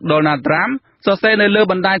លោក Donald Trump សរសេរនៅលើ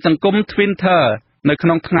បណ្ដាញសង្គម Twitter នៅក្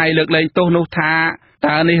នុងថ្ងៃលើកលែងទោសនោះថា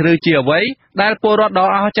តើនេះឬជាអ្វីដែលពលរដ្ឋដ៏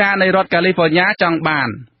អស្ចារ្យនៃរដ្ឋកាលីហ្វ័រញ៉ាចង់បាន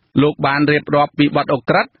លោកបានរៀបរាប់ពីបទឧ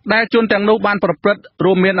ក្រិដ្ឋដែលជនទាំងនោះបានប្រព្រឹត្ត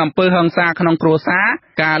រួមមានអំពើហិង្សាក្នុងគ្រួសារ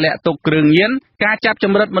ការលាក់ទុកគ្រឿងញៀនការចាប់ច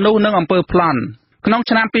ម្រិតមនុស្សនិងអំពើប្លន់ក្នុង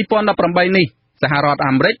ឆ្នាំ2018នេះសហរដ្ឋ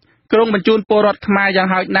អាមេរិកក្រុងបញ្ជូនពលរដ្ឋខ្មែរយ៉ាង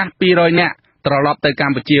ហោចណាស់200នាក់ត្រឡប់ទៅក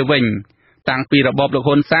ម្ពុជាវិញតាំងពីរបបលោក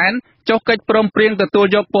ហ៊ុនសែនចុះកិច្ចព្រមព្រៀងទទួល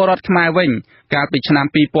យកពលរដ្ឋខ្មែរវិញកាលពីឆ្នាំ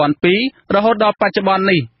2002រហូតដល់បច្ចុប្បន្ន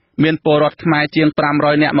នេះមានពលរដ្ឋខ្មែរជាង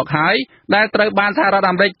500នាក់មកហើយដែលត្រូវបានសហរដ្ឋ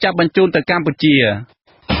អាមេរិកចាប់បញ្ជូនទៅកម្ពុជា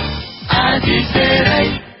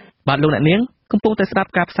បាទលោកអ្នកនាងកំពុងតែស្ដាប់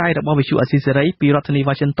ការផ្សាយរបស់វិទ្យុអស៊ីសេរីពីរដ្ឋធានី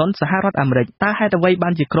Washington សហរដ្ឋអាមេរិកតើហេតុអ្វីបា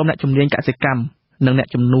នជាក្រុមអ្នកជំនាញកសិកម្មនិងអ្នក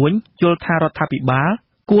ជំនួញយល់ថារដ្ឋាភិបាល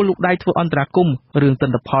គួរលូកដៃធ្វើអន្តរាគមន៍រឿងទិ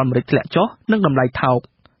ន្នផលម្រេចធ្លាក់ចុះនិងតម្លៃថោក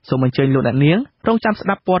សូមអញ្ជើញលោកអ្នកនាងរងចាំស្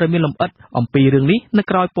ដាប់ព័ត៌មានលម្អិតអំពីរឿងនេះនៅ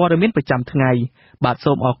ក្រោយព័ត៌មានប្រចាំថ្ងៃបាទ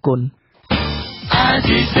សូមអរគុណ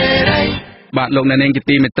បាទលោកអ្នកនាងជា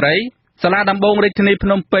ទីមេត្រីសាលាដំបងរាជធានីភ្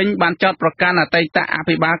នំពេញបានចោទប្រកាន់អតីតអ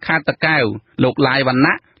ភិបាលខេត្តតាកែវលោកឡាយវណ្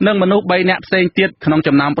ណៈនិងមនុស្ស3នាក់ផ្សេងទៀតក្នុង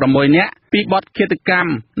ចំណោម6នាក់ពីបទឃាតកម្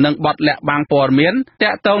មនិងបទលាក់បាំងព័ត៌មានទា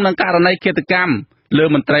ក់ទងនឹងករណីឃាតកម្មលើ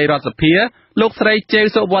មន្ត្រីរដ្ឋសភាលោកស្រីជេវ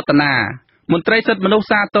សុវឌ្ឍនាមន្ត្រីសិទ្ធិមនុស្ស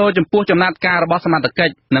សាទរចំពោះចំណាត់ការរបស់សមត្ថកិ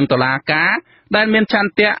ច្ចនិងតុលាការដែលមានឆ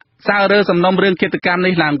ន្ទៈសើរើសំណុំរឿងឃាតកម្ម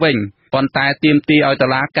នេះឡើងវិញប៉ុន្តែទាមទារឲ្យតុ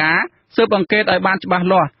លាការស៊ើបអង្កេតឲ្យបានច្បាស់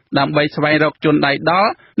លាស់ដើម្បីស្វែងរកជនដៃដល់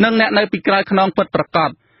និងអ្នកនៅពីក្រោយខ្នងពិតប្រាកដ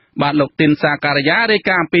បាទលោកទីនសាការីយ៉ារាយ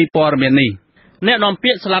ការណ៍អំពីព័ត៌មាននេះអ្នកនាំ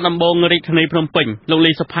ពាក្យសាលាដំបងរាជធានីភ្នំពេញលោក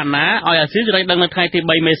លីសុផាណាឲ្យអាស៊ីសេរីដឹងនៅថ្ងៃទី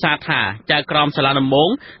3មេសាថាចៅក្រមសាលាដំបង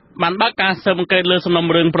បានបើកការស៊ើបអង្កេតលើសំណុំ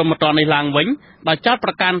រឿងព្រហ្មទណ្ឌនេះឡើងវិញដោយចោទ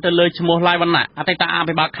ប្រកាន់ទៅលើឈ្មោះឡាយវណ្ណៈអតីតអ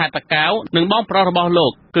ភិបាលខេត្តតាកែវនិងបងប្រុសរបស់លោ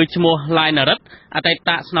កគឺឈ្មោះឡាយនរិទ្ធអតីត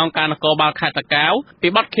ស្នងការនគរបាលខេត្តតាកែវពី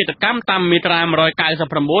បទឃាតកម្មតាមមាត្រា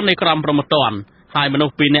199នៃក្រមព្រហ្មទណ្ឌហើយមនុ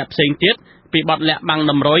ស្ស2នាក់ផ្សេងទៀតពីបទលាក់បាំង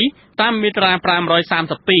តម្រុយតាមមាត្រា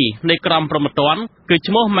532នៃក្រមព្រហ្មទណ្ឌគឺ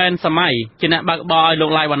ឈ្មោះមែនសម័យជាអ្នកបើកបរឲ្យលោ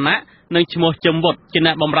កឡាយវណ្ណៈនិងឈ្មោះជឹមវុតជា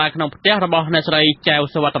អ្នកបម្រើក្នុងផ្ទះរបស់អ្នកស្រីចៅ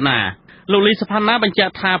សវត្តនាលោកលីសុផាណាបញ្ជា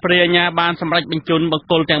ក់ថាព្រះអាជ្ញាបានសម្រេចបញ្ជូនបុគ្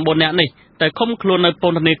គលទាំង4នាក់នេះទៅឃុំខ្លួននៅព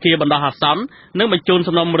ន្ធនាគារបណ្ដោះអាសន្ននិងបញ្ជូន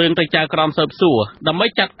សំណុំរឿងទៅចៅក្រមស៊ើបសួរដើម្បី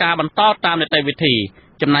ចាត់ការបន្តតាមនីតិវិធី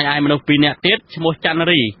ចំណែកឯមនុស្ស2នាក់ទៀតឈ្មោះច័ន្ទ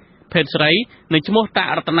រីភេទស្រីនិងឈ្មោះតា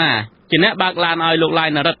រតនាជាអ្នកបើកឡានឲ្យលោកឡាយ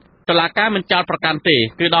នរិទ្ធតុលាការមិនចោទប្រកាន់ទេ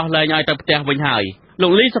គឺដោះលែងឲ្យទៅផ្ទះវិញហើយលោ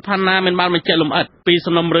កលីសុផាណាមិនបានបញ្ជាក់លម្អិតពី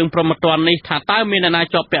សំណុំរឿងព្រហ្មទណ្ឌនេះថាតើមានអ្នកណា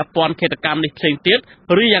ជាប់ពាក់ព័ន្ធឃាតកម្មនេះផ្សេងទៀត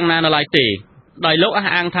ឬយ៉ាងណានៅឡើយទេដោយលោកអះ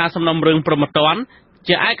អាងថាសំណុំរឿងព្រហ្មទណ្ឌ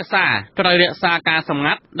ជាឯកសារត្រូវរក្សាការសម្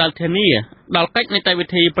ងាត់ដែលធានាដល់កិច្ចនីតិវិ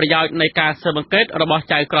ធីប្រយោជន៍នៃការស៊ើបអង្កេតរបស់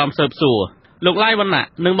ចៅក្រមស៊ើបសួរលោកឡាយវណ្ណៈ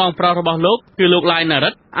និងបងប្រុសរបស់លោកគឺលោកឡាយនរិ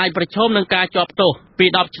ទ្ធអាចប្រឈមនឹងការជាប់ទោសពី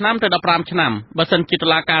10ឆ្នាំទៅ15ឆ្នាំបើសិនជាតុ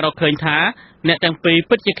លាការរកឃើញថាអ្នកទាំងពីរ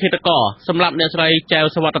ពិតជាឃាតករសម្រាប់អ្នកស្រីចៅ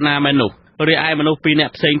សវត្តនាមែននោះរីឯមនុស្ស2នា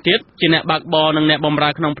ក់ផ្សេងទៀតជាអ្នកបើកបរនិងអ្នកបម្រើ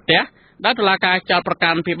ក្នុងផ្ទះដែលតុលាការចោទប្រ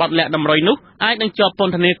កាន់ពីបទលាក់តម្រុយនោះអាចនឹងជាប់ព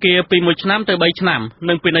ន្ធនាគារពី1ឆ្នាំទៅ3ឆ្នាំ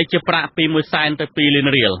និងពិន័យជាប្រាក់ពី100,000ទៅ2លាន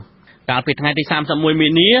រៀលកាលពីថ្ងៃទី31មី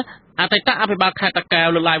នាអតីតអភិបាលខេត្តតាកែវ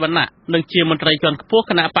លោកឡាយវណ្ណៈនិងជាមន្ត្រីជាន់ខ្ពស់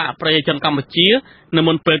គណៈបកប្រជាជនកម្ពុជានៅ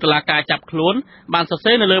មុនពេលតុលាការចាប់ខ្លួនបានសរ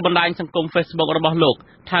សេរនៅលើបណ្ដាញសង្គម Facebook របស់លោក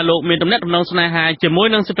ថាលោកមានទំនាក់ទំនងស្នេហាជាមួយ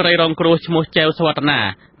នឹងស្ត្រីរងគ្រោះឈ្មោះចៅសវត្តនា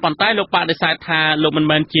ប៉ុន្តែលោកបដិសេធថាលោកមិន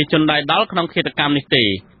មែនជាជនដៃដល់ក្នុងឃាតកម្មនេះទេ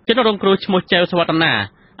ជនរងគ្រោះឈ្មោះចៅសវត្តនា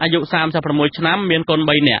អាយុ36ឆ្នាំមានកូន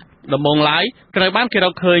3នាក់ដំបងឡើយត្រូវបានគេរ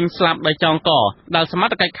កឃើញស្លាប់ដោយចងកដែលសម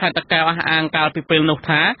ត្ថកិច្ចខេត្តតាកែវអះអាងកាលពីពេលនោះ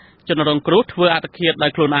ថាជនរងគ្រោះធ្វើអត្តឃាតដោ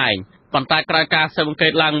យខ្លួនឯង ប៉ុន្តែក្រោយការស៊ើបអង្កេ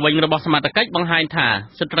តឡើងវិញរបស់សមត្ថកិច្ចបង្ហាញថា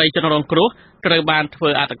ស្ត្រីជនរងគ្រោះត្រូវបានធ្វើ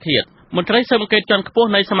អត្តឃាតមន្ត្រីស៊ើបអង្កេតជាន់ខ្ពស់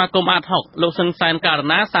នៃសមាគមអាត6លោកសឹងសែនករ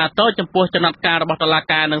ណាសាទរចំពោះចំណាត់ការរបស់តុលា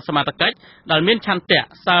ការនិងសមត្ថកិច្ចដែលមានឆន្ទៈ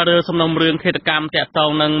សាររើសំណុំរឿងឃាតកម្មតាក់ទ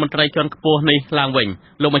ងនឹងមន្ត្រីជាន់ខ្ពស់នេះឡើងវិញ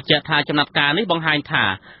លោកបញ្ជាក់ថាចំណាត់ការនេះបង្ហាញថា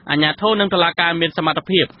អាជ្ញាធរនិងតុលាការមានសមត្ថ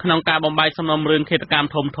ភាពក្នុងការបំបែកសំណុំរឿងឃាតកម្ម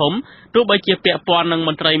ធំៗទោះបីជាពាក់ព័ន្ធនឹងម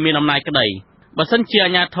ន្ត្រីមានអំណាចក្តីបើសិនជាអា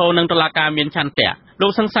ជ្ញាធរនិងតុលាការមានឆន្ទៈលោ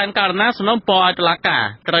កសង្សានករណីសំណុំពរឲ្យតុលាការ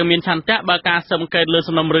ត្រូវមានឆន្ទៈបើការស៊ើបអង្កេតលើ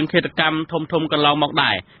សំណុំរឿងឃាតកម្មធំៗកន្លងមក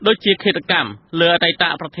ដែរដូចជាឃាតកម្មលើអតីត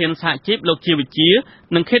ប្រធានសហជីពលោកជាវិជា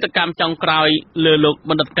និងឃាតកម្មចុងក្រោយលើលោក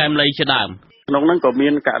បណ្ឌិតកែមលីជាដើមក្នុងហ្នឹងក៏មា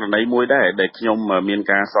នករណីមួយដែរដែលខ្ញុំមាន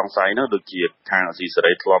ការសង្ស័យនោះដូចជាខាងអសីសេ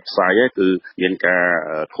រីធ្លាប់ផ្សាយគឺមានការ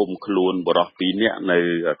ឃុំខ្លួនបរិសុទ្ធ2នាក់នៅ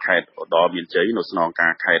ខេត្តឧត្តរមានជ័យនៅស្នងកា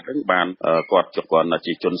រខេត្តហ្នឹងបានគាត់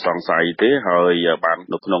ជាជនសង្ស័យទេហើយបាន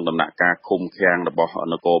នៅក្នុងដំណាក់ការឃុំឃាំងរបស់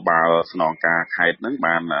នគរបាលស្នងការខេត្តហ្នឹង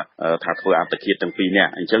បានថាធ្វើអត្តឃាតទាំង2នា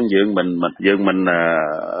ក់អញ្ចឹងយើង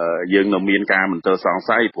នៅមានការមន្ទិលសង្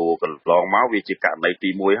ស័យព្រោះកន្លងមកវាជាករណីទី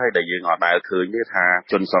1ហើយដែលយើងអត់ដែលឃើញទេថា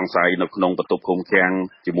ជនសង្ស័យនៅក្នុងបន្ទប់ឃុំឃាំង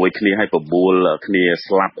ជាមួយគ្នាឲ្យបបួលគ្នា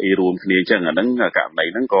ស្លាប់អីរួមគ្នាអញ្ចឹងអាហ្នឹងករណី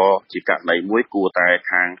ហ្នឹងក៏ជាករណីមួយគួរតែ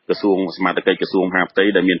ខាងក្រសួងសមាជិកក្រសួងមហាផ្ទៃ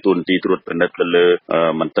ដែលមានតួនាទីត្រួតពិនិត្យទៅលើ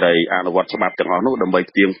មន្ត្រីអនុវត្តច្បាប់ទាំងអស់នោះដើម្បី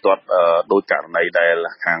ផ្ទៀងផ្ទាត់ដោយករណីដែល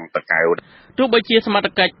ខាងតកែវទោះបីជាសមត្ថ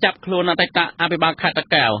កិច្ចចាប់ខ្លួនអតីតអភិបាលខេត្តតា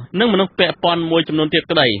កែវនិងមនុស្សពាក់ព័ន្ធមួយចំនួនទៀត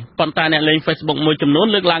ក្តីប៉ុន្តែអ្នកលេង Facebook មួយចំនួន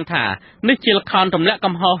លើកឡើងថានេះជាល្ខោនទម្លាក់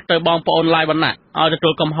កំហុសទៅបងប្អូនឡាយវណ្ណៈឲ្យទទួ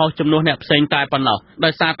លកំហុសជំនួសអ្នកផ្សេងតែប៉ុណ្ណោះដោ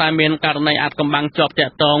យសារតែមានករណីអាថ៌កំបាំងជាប់តា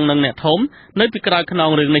ក់ទងនឹងអ្នកធំនៅពីក្រោយខ្នង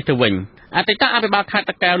រឿងនេះទៅវិញអតីតអភិបាលខេត្ត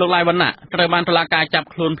តាកែវលោកឡាយវណ្ណៈត្រូវបានតុលាការចាប់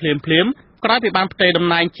ខ្លួនភ្លាមក្រោយពីបានផ្ទេរតំ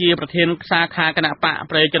ណែងជាប្រធានសាខាគណៈបក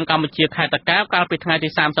ប្រជាជនកម្ពុជាខេត្តតាកែវកាលពីថ្ងៃទី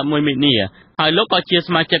31មីនាហើយលោកក៏ជាស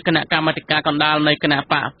មាជិកគណៈកម្មាធិការកណ្ដាលនៃគណៈ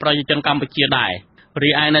បកប្រជាជនកម្ពុជាដែររី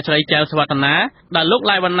ឯអ្នកស្រីចៅសវណ្ណាដែលលោក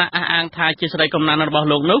ឡាយវណ្ណៈអះអាងថាជាស្រីកំណានរបស់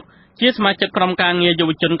លោកនោះជាសមាជិកក្រុមការងារយុ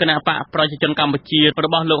វជនគណៈបកប្រជាជនកម្ពុជារ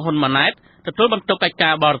បស់លោកហ៊ុនម៉ាណែតទទួលបន្ទុកកិច្ចកា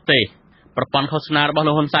របរទេសប្រព័ន្ធឃោសនារបស់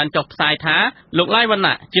លោកហ៊ុនសែនចុះផ្សាយថាលោកឡាយវណ្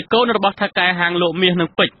ណៈជាកូនរបស់ថៅកែហាងលក់មាសនិង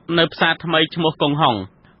ពេជ្រនៅផ្សារថ្មីឈ្មោះកុងហុង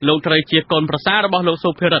លោកត្រូវជាកូនប្រសាររបស់លោកសុ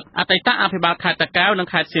ភិរិទ្ធអតីតអភិបាលខេត្តតាកែវនិង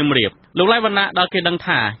ខេត្តសៀមរាបលោកឡាយវណ្ណៈដល់គេដឹង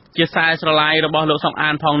ថាជាខ្សែស្រឡាយរបស់លោកសំអា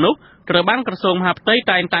នផងនោះត្រូវបានក្រសួងមហាផ្ទៃ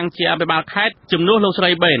តែងតាំងជាអភិបាលខេត្តជំនួសលោកស្រី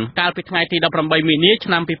បេនកាលពីថ្ងៃទី18មីនា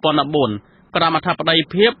ឆ្នាំ2014ក្រោមអធិបតី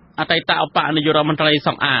ភាពអតីតឧបនាយករដ្ឋមន្ត្រី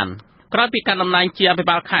សំអានក្រោយពីកាន់តំណែងជាអភិ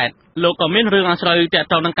បាលខេត្តលោកក៏មានរឿងអាស្រូវទាក់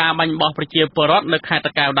ទងនឹងការបាញ់បោះប្រជាពលរដ្ឋនៅខេត្ត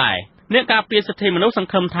តាកែវដែរអ្នកការពារសិទ្ធិមនុស្សស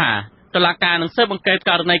ង្ឃឹមថាតុលាការនឹងស៊ើបអង្កេត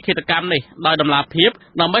ករណីឃាតកម្មនេះដោយតម្លាភាព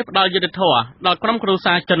ដើម្បីផ្ដល់យុត្តិធម៌ដល់ក្រុមគ្រួ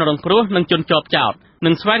សារជនរងគ្រោះនិងជនជាប់ចោទនិ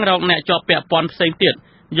ងស្វែងរកអ្នកជាប់ពាក់ព័ន្ធផ្សេងទៀត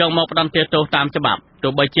យកមកផ្ដន្ទាទោសតាមច្បាប់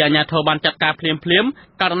ទោះបីជាអាជ្ញាធរបានចាត់ការភ្លាម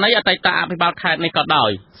ករណីអតីតអភិបាលខេត្តនេះក៏ដោយ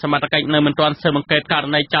សមត្ថកិច្ចនៅមិនទាន់ស៊ើបអង្កេតករ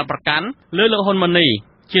ណីចោទប្រកាន់លើលោកហ៊ុនម៉ាណី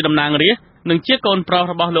ជាតំណាងរាស្ត្រនិងជាកូនប្រុស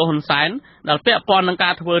របស់លោកហ៊ុនសែនដែលពាក់ព័ន្ធនឹងកា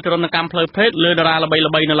រធ្វើទរណកម្មផ្លូវភេទលើតារាល្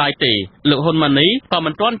បីៗនៅឡើយទេលោកហ៊ុនម៉ាណីក៏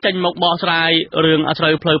មិនទាន់ចេញមកបកស្រាយរឿងអាស្រូ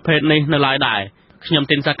វផ្លូវភេទនេះនៅឡើយដែរខ្ញុំ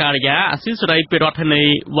ទីនសាការីយ៉ាអស៊ីសេរីពីរដ្ឋធានី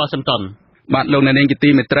វ៉ាស៊ីនតោនបាទលោកអ្នកនាងជាទី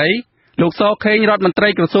មេត្រីលោកសខេងរដ្ឋមន្ត្រី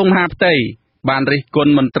ក្រសួងមហាផ្ទៃបានរិះគ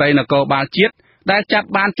ន់មន្ត្រីនគរបាលជាតិដែលចាប់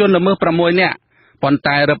បានជនល្មើស6នាក់ប៉ុន្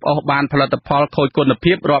តែរឹបអូសបានផលិតផលខូចគុណ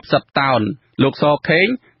ភាពរាប់សិបតោនលោកសខេង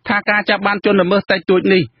ថាការចាប់បានជនល្មើសតិចតួច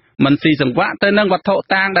នេះមិនស៊ីសង្វាក់ទៅនឹងវត្ថុ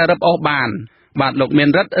តាងដែលរឹបអូសបានបាទលោកមាន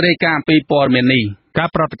រិទ្ធរាយការណ៍ពីព័ត៌មាននេះការ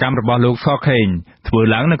ប្រតិកម្មរបស់លោកសខេងធ្វើ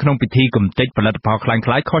ឡើងនៅក្នុងពិធីគំទេចផលិតផលคล้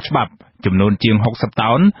ายៗខុសច្បាប់ចំនួនជាង60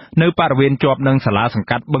តោននៅបរិវេណជាប់នឹងសាលាសង្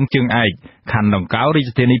កាត់បឹងជើងឯកខណ្ឌដង្កោរាជ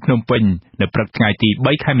ធានីភ្នំពេញនៅព្រឹកថ្ងៃទី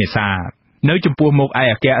3ខែមេសានៅចំពោះមុខឯក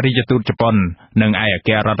អគ្គរដ្ឋទូតជប៉ុននិងឯកអគ្គ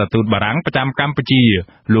រដ្ឋទូតបារាំងប្រចាំកម្ពុជា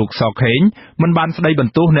លោកសខេងមិនបានស្ដីប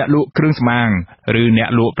ន្ទោសអ្នកលក់គ្រឿងស្មាងឬអ្នក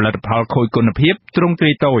លក់ផលិតផលខូចគុណភាពទ្រង់ទ្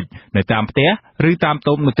រាយតូចនៅតាមផ្ទះឬតាម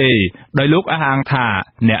តូបនោះទេដោយលោកអះអាងថា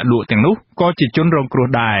អ្នកលក់ទាំងនោះក៏ជាជនរងគ្រោះ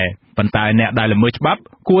ដែរប៉ុន្តែអ្នកដែលល្មើសច្បាប់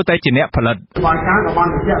គួរតែជាអ្នកផលិតបានការក៏បាន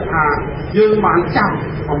បញ្ជាក់ថាយើងបានចាប់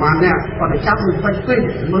ប្រហែលអ្នកគាត់ចាប់មួយពេចពេក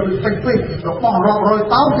មើលពេចពេករបស់រាប់រយ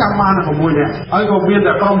តោនចាំបានតែ6នាក់ហើយក៏មាន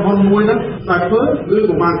តែក្រុមហ៊ុនមួយហ្នឹងតែធ្វើគឺ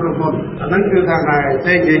ប្រហែលក្រុមហ៊ុនអាហ្នឹងគឺថាតែ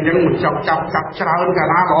តែនិយាយអញ្ចឹងមិនចាប់ច្រើនកាល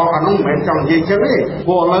ណាល្អកាលនោះមិនមែនចង់និយាយអញ្ចឹងទេ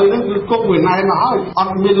ព្រោះឥឡូវហ្នឹងគឺគុកមួយណែនមកហើយអ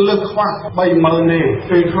ត់មានលើកខ្វះ 30000 ទេ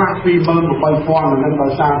ពេលខ្លះ 28000 ហ្នឹងដោ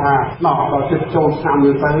យសារថាដល់ចិត្តចូលឆ្នាំ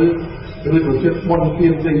ទៅឬក៏ចិត្តបុណ្យទា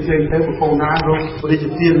នផ្សេងទៅបកូនណារកបរិយា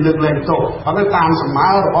ទានលើកលែងទោសអត់ទៅតាមសម័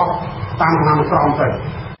យរបស់តាមឋានៈក្រមទៅ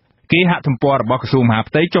គេហទំព័ររបស់ក្រសួងមហា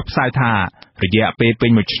ផ្ទៃចុះផ្សាយថារយៈពេលពេញ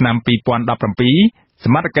មួយឆ្នាំ2017ស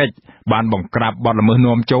មត្ថកិច្ចបានបង្ក្រាបបទល្មើស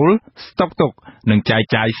នាំចូលស្តុកទុកនិងចែក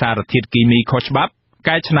ចាយសារធាតុគីមីខុសច្បាប់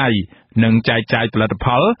កែច្នៃ និងចែកចាយផលិតផ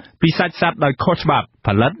លពីសាច់សត្វដោយខុសច្បាប់ផ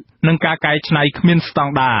លិតនិងការកែច្នៃគ្មានស្ត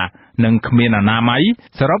ង់ដារនិងគ្មានអនាម័យ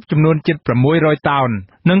សរុបចំនួនជិត600តោន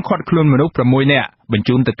និងឃាត់ខ្លួនមនុស្ស6នាក់បញ្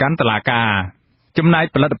ជូនទៅកាន់តុលាការចំណែក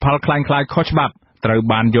ផលិតផលคล้ายៗខុសច្បាប់ត្រូវ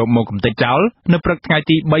បានយកមកកំទេចចោលនៅព្រឹកថ្ងៃ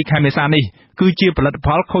ទី3ខែមេសានេះគឺជាផលិតផ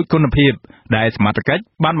លខូចគុណភាពដែលសមត្ថកិច្ច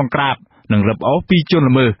បានបង្ក្រាបនិងរឹបអូសពីជន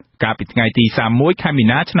ល្មើសកាលពីថ្ងៃទី31ខែមី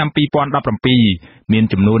នាឆ្នាំ2017មាន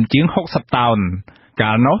ចំនួនជាង60តោន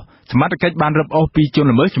កាលនោះសមត្ថកិច្ចបានរឹបអូសពីជន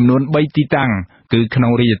ល្មើសចំនួន3ទីតាំងគឺក្នុ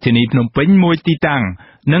ងរាជធានីភ្នំពេញ1ទីតាំង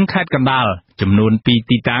និងខេត្តកណ្ដាលចំនួន2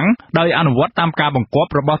ទីតាំងដោយអនុវត្តតាមការបង្គា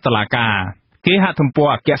ប់របស់តុលាការគេហទំព័រ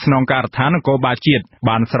អគ្គស្នងការដ្ឋាននគរបាលជាតិ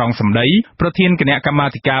បានស្រង់សម្ដីប្រធានគណៈកម្មា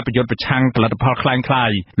ធិការប្រយុទ្ធប្រឆាំងផលិតផលคล้า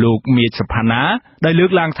ยៗលោកមាសសុផាណាដែលលើ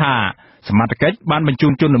កឡើងថាសមត្ថកិច្ចបានបញ្ជូ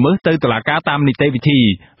នជនល្មើសទៅតុលាការតាមនីតិវិធី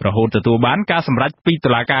រហូតទទួលបានការសម្រេចពីតុ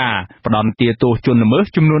លាការផ្តន្ទាទោសជនល្មើស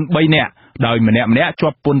ចំនួន3នាក់ដោយម្នាក់ៗជា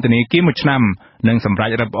ប់ពន្ធនាគារ1ឆ្នាំនិងសម្រេច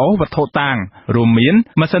រឹបអូសវត្ថុតាងរួមមាន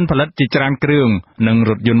ម៉ាស៊ីនផលិតជាច្រើនគ្រឿងនិង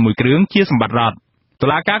រថយន្ត1គ្រឿងជាសម្បត្តិរដ្ឋតុ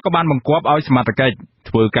លាការក៏បានបង្គាប់ឲ្យសមត្ថកិច្ច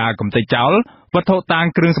ធ្វើការកំទេចចោលវត្ថុតាង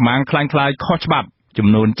គ្រឿងសម្អាងคล้ายៗខុសច្បាប់ចំ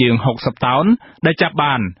នួនជាង60តោនដែលចាប់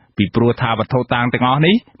បានពីព្រោះថាវត្ថុតាងទាំងអស់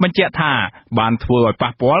នេះបញ្ជាក់ថាបានធ្វើឲ្យ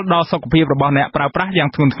ប៉ះពាល់ដល់សុខភាពរបស់អ្នកប្រើប្រាស់យ៉ាង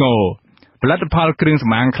ធ្ងន់ធ្ងរផលិតផលគ្រឿងស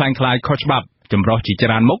ម្អាងคล้ายៗខុសច្បាប់ចម្រុះជាច្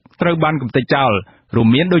រើនមុខត្រូវបានកំទេចចោលរួម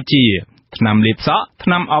មានដូចជាថ្នាំលាបសក់ថ្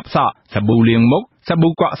នាំអបសក់សាប៊ូលាងមុខសាប៊ូ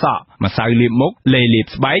កក់សក់ម្សៅលាបមុខលេលាប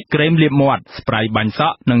ស្បែកក្រែមលាបមាត់ស្ប្រៃបាញ់ស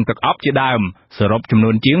ក់និងទឹកអប់ជាដើមសរុបចំនួ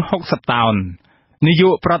នជាង60តោននាយ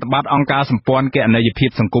កប្រតិបត្តិអង្គការសម្ព័ន្ធគណនេយ្យភាព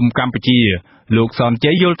សង្គមកម្ពុជាលោកសន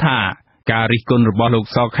ជ័យយល់ថាការរិះគន់របស់លោក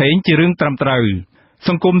សខេងជារឿងត្រឹមត្រូវស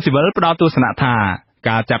ង្គមស៊ីវិលផ្ដល់ទស្សនៈថា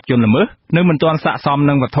ការចាប់ជនល្មើសនៅមិនទាន់ស័ក្តិសម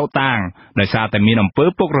នឹងវត្ថុតាងដោយសារតែមានអំពើ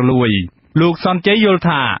ពុករលួយលោកសនជ័យយល់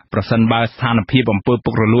ថាប្រសិនបើស្ថានភាពអំពើពុ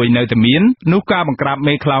ករលួយនៅតែមាននោះការបង្ក្រាប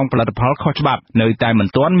មេខ្លោងផលិតផលខុសច្បាប់នៅតែមិន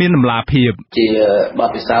ទាន់មានដំណាភាពជាបទ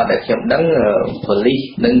ពិសោធន៍ដែលខ្ញុំដឹងប៉ូលីស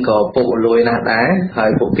នឹងក៏ពុករលួយណាស់ដែរហើ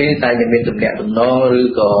យពួកគេតែមានទំនាក់ទំនងឬ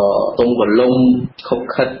ក៏ទុំកលុំខុប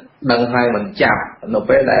ខិតដឹងហើយមិនចាប់នៅ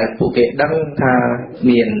ពេលដែលពួកគេដឹងថា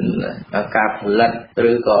មានការផលិត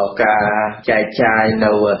ឬក៏ការចែកចាយ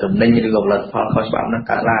នៅទំនិញឬក៏ផលិតផលខុសច្បាប់នោះ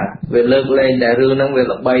កើតឡើងវាលើកលែងតែរឿងហ្នឹងវា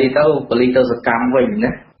ល្បីទៅប៉ូលីសទៅសកម្មវិញណា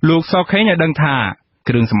លោកសខេងឲ្យដឹងថា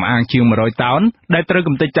គ្រឿងសម្អាងជាង100តោនដែលត្រូវ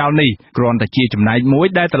កំទេចចោលនេះគ្រាន់តែជាចំណែកមួយ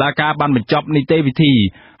ដែលតុលាការបានបញ្ចប់នីតិវិធី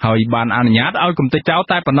ហើយបានអនុញ្ញាតឲ្យកំទេចចោល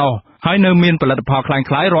តែប៉ុណ្ណោះហើយនៅមានផលិតផលค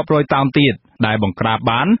ล้ายៗរាប់រយតោនទៀតដែលបង្ក្រាប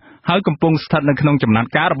បានហើយកំពុងស្ថិតនៅក្នុងចំណាត់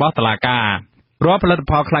ការរបស់តុលាការរាល់ផលិត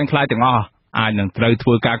ផលคล้ายៗទាំងអស់អាចនឹងត្រូវធ្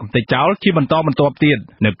វើការកំទេចចោលជាបន្តបន្ទាប់ទៀត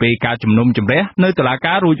នៅពេលការជំនុំជម្រះនៅតុលា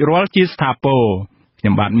ការរួចរាល់ជាស្ថាពរខ្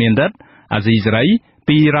ញុំបាទមានរិទ្ធអាស៊ីសេរី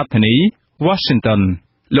ពីរដ្ឋធានី Washington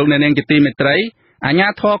លោកអ្នកនាងជាទីមេត្រីអាជ្ញា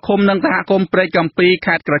ធរឃុំនិងសហគមន៍ព្រែកកំពី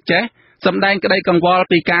ខេត្តក្រចេះសម្ដែងក្តីកង្វល់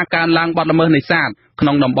ពីការកើនឡើងបទល្មើសនេសាទក្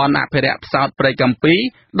នុងតំបន់អភិរក្សផ្សោតព្រែកកំពី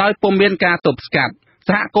ដោយពុំមានការទប់ស្កាត់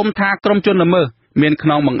សហគមន៍ថាក្រុមជនល្មើសមានខ្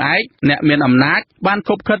នងបង្អែកអ្នកមានអំណាចបាន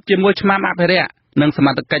ខុបខិតជាមួយឆ្មាំអភិរក្សនិងសម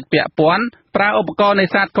ត្ថកិច្ចពាក់ព័ន្ធប្រើឧបករណ៍នេ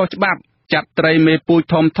សាទខុសច្បាប់ចាប់ត្រីមេពូជ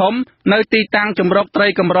ធំៗនៅទីតាំងជម្រកត្រី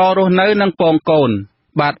កម្ររស់នៅនិងពងកូន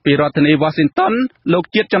បាទពីរដ្ឋធានី Washington លោក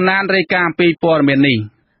ជាតិចំណានរាយការណ៍ពីព័ត៌មាននេះ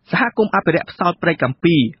សហគមន៍អភិរក្សផ្សោតព្រែកកំ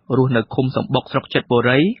ពីរស់នៅឃុំសំបុកស្រុកចិត្តបុ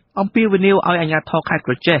រីអំពាវនាវឲ្យអាជ្ញាធរខេត្ត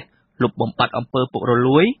ក្រចេះលុបបំបាត់អំពើពុករ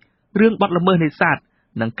លួយរឿងបទល្មើសនេសាទ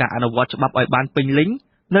និងការអនុវត្តច្បាប់ឲ្យបានពេញលេញ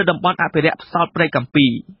នៅតំបន់អភិរក្សផ្សោតព្រែកកំពី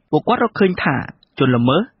ពួកគាត់រកឃើញថាជនល្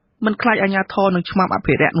មើសមិនខ្លាចអាជ្ញាធរនឹងឆ្មាំអ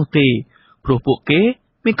ភិរក្សនោះទេព្រោះពួកគេ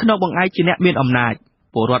មានខ្នងបង្អែកជាអ្នកមានអំណាច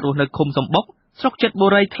ពលរដ្ឋរស់នៅឃុំសំបុកស្រុកចិត្តបុ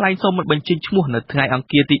រីថ្លែងសូមមិនបញ្ចេញឈ្មោះនៅថ្ងៃអង្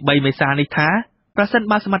គារទី3មេសានេះថាប្រសិន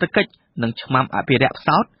បើសមត្ថកិច្ចនិងឆ្មាំអភិរក្សផ្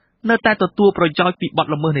សោតនៅតែទទួលប្រយោជន៍ពីបទ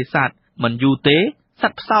ល្មើសនេសាទមិនយូរទេស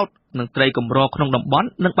ត្វផ្សោតនិងត្រីកម្រក្នុងតំបន់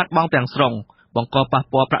នឹងបាត់បង់ទាំងស្រុងបង្កប៉ះ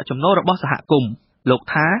ពាល់ប្រាក់ចំណូលរបស់សហគមន៍លោក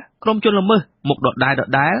ថាក្រុមជនល្មើសមុខដដែ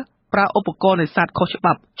លប្រើឧបករណ៍នេសាទខុសច្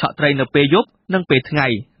បាប់ឆក់ត្រីនៅពេលយប់និងពេលថ្ងៃ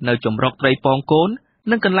នៅជម្រកត្រីពងកូន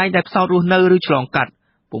និងកន្លែងដែលផ្សោតរស់នៅឬឆ្លងកាត់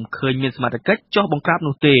ពុំឃើញមានសមត្ថកិច្ចចុះបង្ក្រាប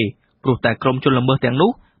នោះទេព្រោះតែក្រុមជនល្មើសទាំង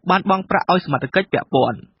នោះបានបង់ប្រាក់ឲ្យសមត្ថកិច្ចពាក់ព័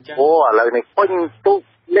ន្ធអូឥឡូវនេះពេញទូ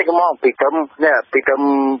នេះក៏មកពីក្រុម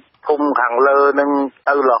ភូមិខាងលើនឹង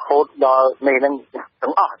ទៅរហូតដល់នេះនឹង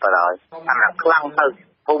ទាំងអស់ទៅហើយអាណាខ្លាំងទៅ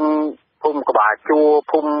ភូមិក្បាលជួរ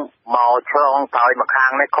ភូមិមកឆ្លងតើយមកខា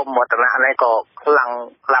ងនេះឃុំវឌ្ឍនៈនេះក៏ខ្លាំ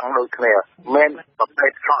ងដូចគ្នាមានប្រភេ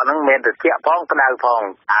ទឆក់ហ្នឹងមានត្រជាក់ផងក្តៅផង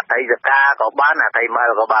អតីតកាក៏បានអតីមើ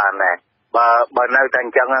លក៏បានដែរបើនៅតែអ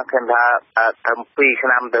ញ្ចឹងខ្ញុំថាត្រឹម2ឆ្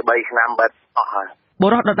នាំទៅ3ឆ្នាំបាត់អស់ហើយប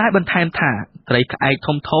រិសុទ្ធដដែលបន្ថែមថាត្រីក្អែក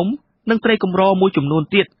ធំនិងត្រីកម្រមួយចំនួន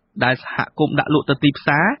ទៀតដែលសហគមន៍ដាក់លក់ទៅទីផ្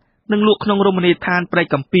សារនិងលក់ក្នុងរមណីយដ្ឋានព្រែក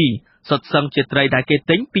កំពី សុទ្ធសឹងជាត្រីដែលគេ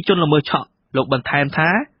ទិញពីជនល្មើសឆក់លោកបន្ថែមថា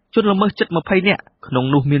ជនល្មើសជិត20នាក់ក្នុង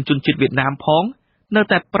នោះមានជនជាតិវៀតណាមផងនៅ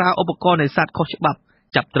តែប្រើឧបករណ៍នេសាទខុសច្បាប់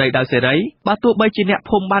ចាប់ត្រីដោយសេរីបើទោះបីជាអ្នក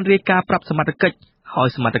ភូមិបានរាយការណ៍ប្រាប់សមត្ថកិច្ចហើយ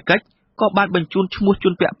សមត្ថកិច្ចក៏បានបញ្ជូនឈ្មោះជ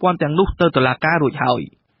នពាក់ព័ន្ធទាំងនោះទៅតុលាការរួចហើយ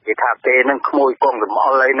គេថាគេនឹងក្មួយកងរំអ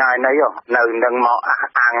ល់អីណាណីនៅនឹងមក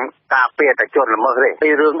អាំងការពារតែជនល្មើសទេ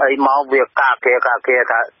រឿងអីមកវាការពារ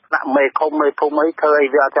ថាដាក់មេឃុំមេភូមិអីធ្វើអី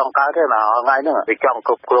វាអត់ចង់កើតទេណាថ្ងៃហ្នឹងវាចង់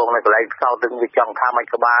គ្រប់គ្រងនៅកន្លែងផ្សោតនឹងវាចង់ថាមិន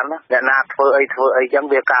ក្បាលណាអ្នកណាធ្វើអីចឹង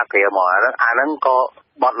វាការពារមកអាហ្នឹងក៏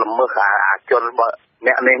បត់ល្មើសអាជន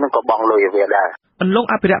អ្នកនេះនឹងក៏បងលុយវាដែរអន្លង់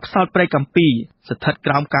អភិរក្សផ្សោតព្រៃកម្ពីស្ថិត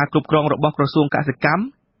ក្រោមការគ្រប់គ្រងរបស់ក្រសួងកសិកម្ម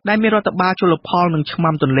ដែលមានរដ្ឋបាលជលផលនិងឆ្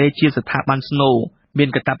មាំទន្លេជាស្ថាប័នស្នូលមាន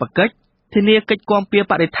កាតព្វកិច្ចធានាកិច្ចគាំពារ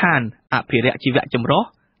បរិស្ថានអភិរក្សជីវៈចម្រុះ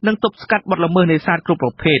និងទប់ស្កាត់បទល្មើសនេសាទគ្រប់ប្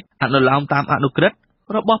រភេទអនុលោមតាមអនុក្រឹត្យ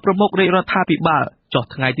របស់ប្រមុខរាជរដ្ឋាភិបាលចុះ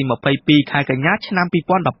ថ្ងៃទី22ខែកញ្ញាឆ្នាំ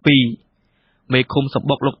2012មេឃុំសម្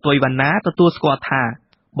បុកលោកទុយវណ្ណាទទួលស្គាល់ថា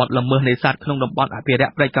បទល្មើសនេសាទក្នុងតំបន់អភិរក្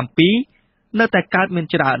សព្រៃកម្ពីនៅតែកើតមាន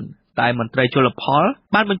ច្រើនតែមន្ត្រីជលផល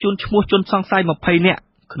បានបញ្ជូនឈ្មោះជនសង្ស័យ20នាក់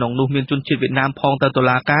ក្នុងនោះមានជនជាតិវៀតណាមផងទៅតុ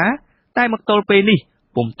លាការតែមកទល់ពេលនេះ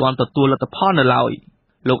ពុំទាន់ទទួលលទ្ធផលនៅឡើយ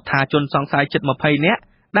លោកថាជនសង្ស័យជិត20នាក់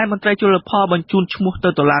ដែលមន្ត្រីជលផលបញ្ជូនឈ្មោះទៅ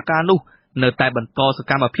តុលាការនោះនៅតែបន្តស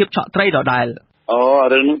កម្មភាពឆក់ត្រីដដែល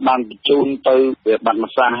រឿងនេះបានបញ្ជូនទៅវាបាត់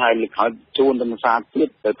ម្សាហើយលើកហើយជូនទៅម្សាទៀត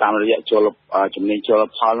ទៅតាមរយៈជលជំនាញជល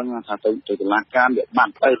ផលហ្នឹងថាទៅតុលាការវាបា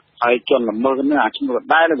ត់ទៅហើយជនល្មើសនេះអាឈ្មោះដ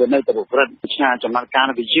ដែលវានៅតែប្រព្រឹត្តឆ្ងាយចំណាត់ការ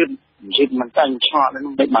វាយឺតមិនតែឆក់ហ្នឹង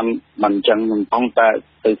មិនអញ្ចឹងមិនផងតែ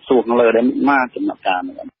ទៅសួរលើដែរមកចំណាត់ការហ្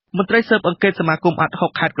នឹងមន្ត្រីស៊ើបអង្កេតសមាគមអាត់ហុ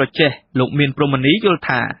កខេត្តក្រចេះលោកមានព្រហ្មនីយល់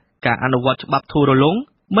ថាការអនុវត្តច្បាប់ធូររលុង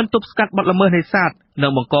មិនទប់ស្កាត់បទល្មើសនេសាទនិ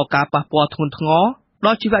ងបង្កការប៉ះពាល់ធ្ងន់ធ្ងរដ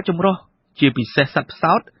ល់ជីវៈចម្រុះជាពិសេសសត្វផ្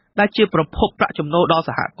សោតដែលជាប្រភពប្រាក់ចំណូលដល់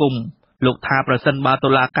សហគមន៍លោកថាប្រសិនបើតុ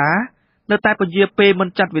លាការនៅតែពជាពេលមិន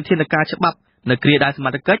ចាត់វិធានការច្បាប់នៅគ្រាដែលសម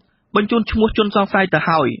ត្ថកិច្ចបញ្ជូនឈ្មោះជនសង្ស័យទៅ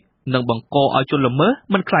ហើយនឹងបង្កឲ្យជនល្មើស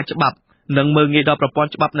មិនខ្លាចច្បាប់និងមើលងាយដល់ប្រព័ន្ធ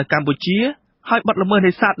ច្បាប់នៅកម្ពុជាហើយបទល្មើស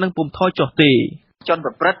នេសាទនឹងពុំថយចុះទេជនប្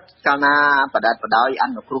រព្រឹត្តកាលណាបដិបដោយអ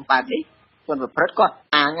នុគ្រោះបែបនេះជនប្រព្រឹត្តគាត់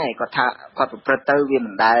អាងហើយគាត់ថាគាត់ប្រព្រឹត្តទៅវា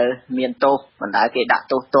មិនដែលមានទោសមិនដែលគេដាក់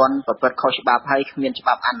ទោសទណ្ឌប្រព្រឹត្តខុសច្បាប់ហើយគ្មានច្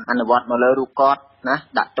បាប់អនុវត្តមកលើរូបគាត់ណា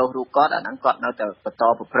ដាក់ទោសរូបគាត់អាហ្នឹងគាត់នៅតែបន្ត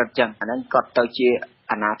ប្រព្រឹត្តចឹងអាហ្នឹងគាត់ទៅជា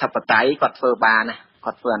អនាធិបតេយ្យគាត់ធ្វើបានណា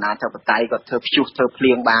គាត់ធ្វើអនាធិបតេយ្យគាត់ធ្វើព្យុះធ្វើភ្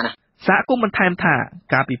លៀងបានណាសហគមន៍បន្ថែមថា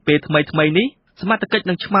កាលពីពេលថ្មីនេះសមត្ថកិច្ច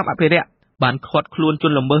នឹងឆ្មាំអភិរក្សបានឃាត់ខ្លួនជ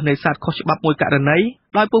នល្មើសនេសាទខុសច្បាប់មួយករណី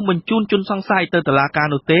ដោយពុំបញ្ជូនជនសង្ស័យទៅតុលាការ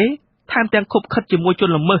នោះទេថែមទាំងខົບខិតជាមួយជន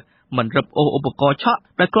ល្មើសមិនរឹបអូសឧបករណ៍ឆក់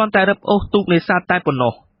ដែលគ្រាន់តែរឹបអូសទូកនេសាទតែប៉ុណ្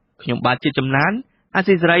ណោះខ្ញុំបាទជាចំណានអា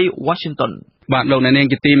ស៊ីសេរី Washington បាទលោកអ្នកនាង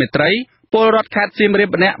ជាទីមេត្រីពលរដ្ឋខេត្តសៀមរា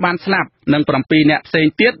បម្នាក់បានស្លាប់និង7នាក់ផ្សេង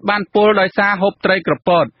ទៀតបានពលដោយសារហូបត្រីក្រព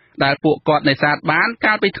តដែលពួកគាត់នេសាទបាន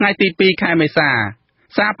កាលពីថ្ងៃទី2ខែមេសា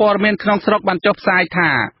សារព័ត៌មានក្នុងស្រុកបានចុះផ្សាយថា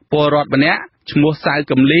ពលរដ្ឋម្នាក់ឈ្មោះសៅ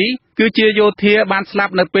កំលីគឺជាយោធាបានស្លា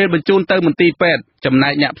ប់នៅពេលបញ្ជូនទៅមន្ទីរពេទ្យចំណែ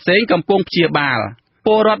កអ្នកផ្សេងកំពុងព្យាបាលព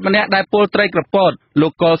លរដ្ឋម្នាក់ដែលពលត្រីក្រពតលោ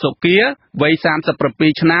កកុលសុគាវ័យ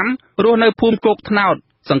37ឆ្នាំរស់នៅភូមិគោកថ្នោត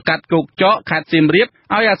សង្កាត់គោកចកខេត្តសៀមរាបឲ្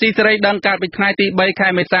យអាស៊ីសេរីដឹងកាលពីថ្ងៃទី3ខែ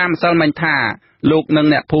មេសាម្សិលមិញថាលោកនិង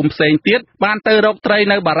អ្នកភូមិផ្សេងទៀតបានទៅរកត្រី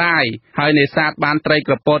នៅបារាយហើយនេសាទបានត្រី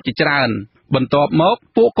ក្រពតជាច្រើនបន្ទាប់មក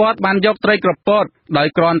ពួកគាត់បានយកត្រីក្រពតដោយ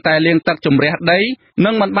គ្រាន់តែលាងទឹកជំរះដីនិ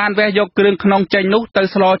ងមិនបានវះយកគ្រឿងក្នុងចេញនោះទៅ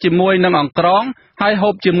ស្លជាមួយនឹងអង្ក្រងហើយហូ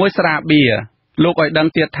បជាមួយស្រាបៀរលោកឲ្យដឹង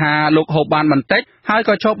ទៀតថាលោកហូបបានបន្តិចហើយ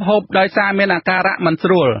ក៏ឈប់ហូបដោយសារមានអាការៈមិនស្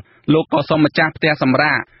រួលលោកក៏សុំម្ចាស់ផ្ទះសម្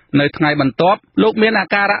រាកនៅថ្ងៃបន្ទាប់លោកមានអា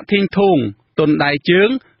ការៈធីងធូងទន់ដៃជើង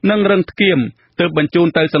និងរឹងថ្គាមទើបបញ្ជូន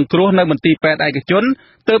ទៅសង្គ្រោះនៅមន្ទីរពេទ្យឯកជន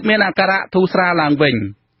ទើបមានអាការៈធូរស្រាលឡើងវិញ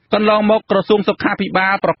កន្លងមកក្រសួងសុខាភិបា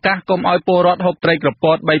លប្រកាសកុំឲ្យពលរដ្ឋហូបត្រីក្រព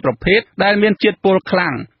ត3ប្រភេទដែលមានជាតិពុលខ្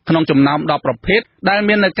លាំងក្នុងចំណោម10ប្រភេទដែល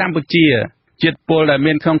មាននៅកម្ពុជាជាតិពុលដែល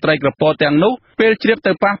មានក្នុងត្រីក្រពតទាំងនោះពេលជ្រាប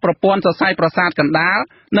ទៅប៉ះប្រព័ន្ធសរសៃប្រសាទកណ្ដាល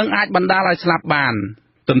និងអាចបណ្ដាលឲ្យស្លាប់បាន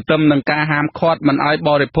ទន្ទឹមនឹងការហាមឃាត់មិនឲ្យប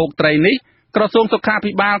រិភោគត្រីនេះក្រសួងសុខា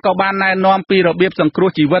ភិបាលក៏បានណែនាំពីរបៀបសង្គ្រោះ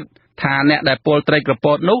ជីវិតថាអ្នកដែលពុលត្រីក្រព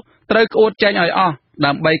តនោះត្រូវក្អួតចេញឲ្យអស់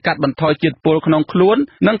ដើម្បីកាត់បន្ថយជាតិពុលក្នុងខ្លួន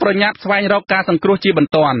និងប្រញាប់ស្វែងរកការសង្គ្រោះជាប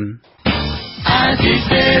ន្ទាន់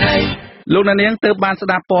លោកអ្នកនាងទើបបានស្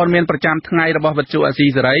ដាប់ព័ត៌មានប្រចាំថ្ងៃរបស់វិទ្យុអាស៊ី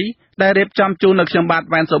សេរីដែលរៀបចំជូននៅខ្ញុំបាទ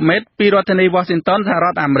វ៉ែនសុមេតពីរដ្ឋធានី Washington សហរ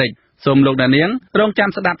ដ្ឋអាមេរិកសូមលោកអ្នកនាងរងចាំ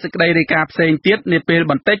ស្ដាប់សេចក្តីរាយការណ៍ផ្សេងទៀតនាពេល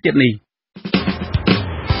បន្តិចទៀតនេះ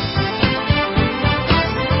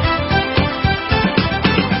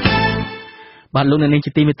បាទលោកអ្នកនាង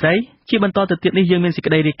ជាទីមេត្រីជាបន្តទៅទៀតនេះយើងមានសេច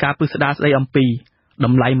ក្តីរាយការណ៍ពិស្ដារស្ដីអំពីត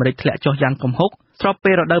ម្លៃម្រេចធ្លាក់ចុះយ៉ាងគំហុក ស្រប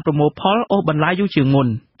ពេលរដូវប្រមូលផលអូសបន្លាយយូរជាងមុន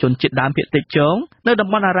ជនជាតិដើមភាគតិចជងនៅតំ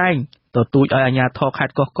បន់អរ៉ែងទទូចឲ្យអាជ្ញាធរខេ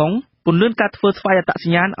ត្តកោះកុងពន្យារការធ្វើស្វ័យអត្តស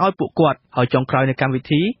ញ្ញាណឲ្យពួកគាត់ហើយចុងក្រោយនៃកម្មវិ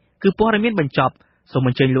ធីគឺព័ត៌មានបញ្ចប់សូម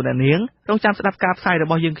អញ្ជើញលោកអ្នកនាងរងចាំស្ដាប់ការផ្សាយរ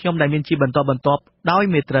បស់យើងខ្ញុំដែលមានជាបន្តបន្ទាប់ដោយ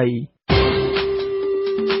មេត្រី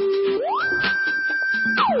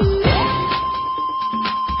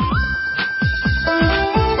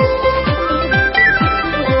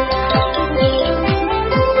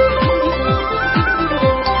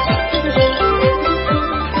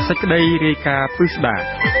សេចក្តីរាយការណ៍ពិស្ដា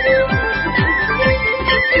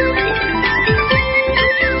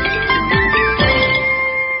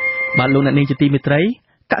បាទលោកអ្នកនាងជាទីមេត្រី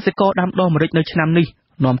កសិករដាំដុះម្រេចនៅឆ្នាំនេះ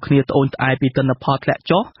នាំគ្នាត្អូញត្អែពីទិន្នផលធ្លាក់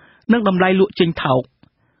ចុះនិងតម្លៃលក់ចេញថោក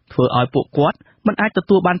ធ្វើឲ្យពួកគាត់មិនអាចទ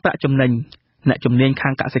ទួលបានប្រាក់ចំណេញអ្នកជំនាញខា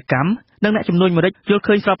ងកសិកម្មនិងអ្នកជំនួញម្រេចយល់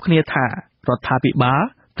ឃើញស្របគ្នាថារដ្ឋាភិបាល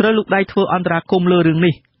ត្រូវលូកដៃធ្វើអន្តរាគមន៍លើរឿង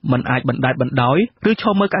នេះមិនអាចបណ្តែតបណ្ដោយឬឈ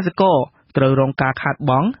រមើលកសិករត្រូវរងការខាត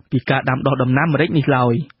បង់ពីការដាំដុះដំណាំម្រេចនេះឡើ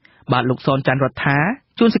យបាទលោកសនច័ន្ទរដ្ឋា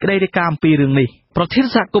ជួនសេចក្តីរាយការណ៍អំពីរឿងនេះប្រធាន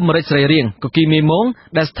សហគមន៍ម្រេចស្រីរៀងកគីមេមង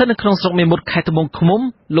ដែលស្ថិតនៅក្នុងស្រុកមេមត់ខេត្តត្បូងឃ្មុំ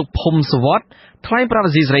លោកភូមិសវត្តថ្លែងប្រាប់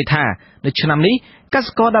អាស៊ីសេរីថានៅឆ្នាំនេះក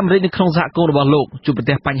សិករដាំម្រេចនៅក្នុងសហគមន៍របស់លោកជួបប្រ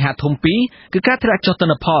ទះបញ្ហាធំពីរគឺការធ្លាក់ចុះទិ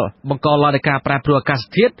ន្នផលបង្កឡើងដោយការប្រែប្រួលអាកាស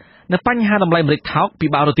ធាតុនិងបញ្ហាតម្លៃម្រេចថោកពិ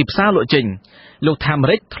បាករកទីផ្សារលក់ចេញលោកថាម្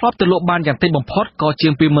រេចធ្លាប់ទៅលក់បានយ៉ាងតិចបំផុតក៏ជា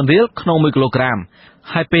ង 20,000 រៀលក្នុង1គីឡូក្រាម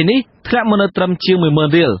ហើយពេលនេះធ្លាក់មកនៅត្រឹមជាង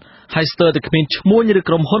 10,000 រៀលហើយស្ទើរតែគ្មានឈ្មួញឬ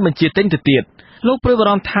ក្រុមហ៊ុនបញ្ជាទិញទៅទៀតលោកព្រួយបា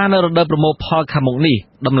រម្ភថានៅរដូវប្រមូលផលខាងមុខនេះ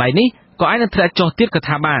តម្លៃនេះក៏អាចនឹងធ្លាក់ចុះទៀតក៏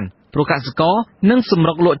ថាបានព្រោះកសិករនឹងសម្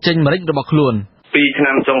រុកលក់ចេញម្រេចរបស់ខ្លួន2 ឆ្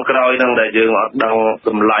នាំចុងក្រោយនឹងដែលយើងអត់ដឹងត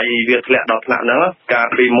ម្លៃវាធ្លាក់ដល់ថ្នាក់ហ្នឹងកាល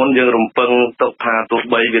ពីមុនយើងរំពឹងទុកថាទោះ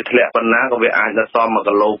បីវាធ្លាក់ប៉ុណ្ណាក៏វាអាចដល់សម1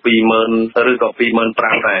គីឡូ 20,000 ឬក៏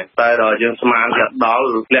 25,000 ដែរតែដល់យើងស្មានថាដល់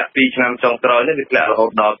ធ្លាក់2 ឆ្នាំចុងក្រោយនេះវាធ្លាក់រហូ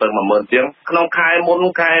តដល់ទៅ 10,000 ជាងក្នុងខែមុន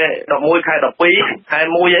ខែ11ខែ12ខែ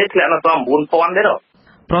1អីធ្លាក់ដល់ 9,000 ទេ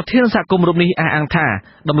ប្រធានសហគមន៍រូបនេះអះអាងថា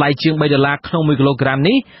តម្លៃជាង$3ក្នុង1គីឡូក្រាម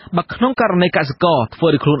នេះបើក្នុងករណីកសិករធ្វើ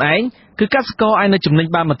ដោយខ្លួនឯងគឺកសិករអាចនឹងចំណេញ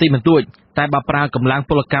បានបន្តិចបន្តួចតែបើប្រើកម្លាំង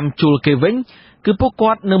ពលកម្មជួលគេវិញគឺពួក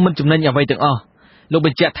គាត់នឹងមិនចំណេញអ្វីទាំងអស់លោកប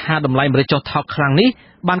ញ្ជាក់ថាតម្លៃម្រេចចុះថោកខ្លាំងនេះ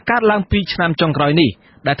បានកើតឡើង2 ឆ្នាំចុងក្រោយនេះ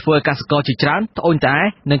ដែលធ្វើឲ្យកសិករជាច្រើនត្អូញត្អែ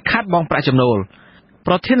និងខាតបង់ប្រាក់ចំណូល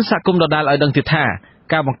ប្រធានសហគមន៍ដដែលឲ្យដឹងទៀតថា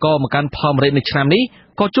ការបង្កមកកាន់ផលម្រេចនៅឆ្នាំនេះ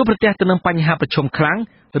ក៏ជួបប្រទះទៅនឹងបញ្ហាប្រឈមខ្លាំង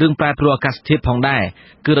រឿងប្រែប្រួលអាកាសធាតុផងដែរ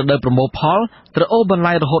គឺរដូវប្រមូលផលត្រូវអូសបន្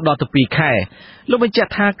លាយរហូតដល់ទៅ2 ខែលោកបញ្ជាក់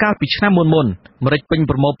ថាកាលពីឆ្នាំមុនម្រេចពេញ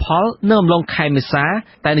ប្រមូលផលនៅអំឡុងខែមេសា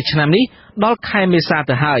តែនៅឆ្នាំនេះដល់ខែមេសា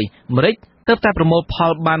ទៅហើយម្រេចទើបតែប្រមូលផ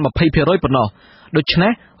លបាន 20% ប៉ុណ្ណោះដូច្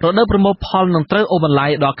នេះរដូវប្រមូលផលនឹងត្រូវអូសបន្លាយ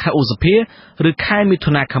ដល់ខែឧសភាឬខែមិ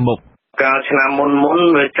ថុនាខាងមុខកាលឆ្នាំមុន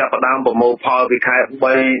វាចាប់ផ្ដើមប្រមូលផលពីខែ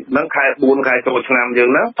3ហ្នឹងខែ4ខែចូលឆ្នាំយើង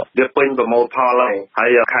ហ្នឹងវាពេញប្រមូលផលហើ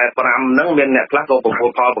យខែ5ហ្នឹងមានអ្នកខ្លះក៏ប្រមូល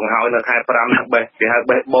ផលបង្ហើយនៅខែ5ហ្នឹងបេះគេហៅ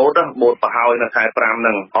បេះបូតបង្ហើយនៅខែ5ហ្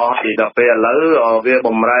នឹងអស់ពីដល់ពេលឥឡូវវា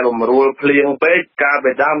បំរែបំរួលភ្លៀងពេកកាល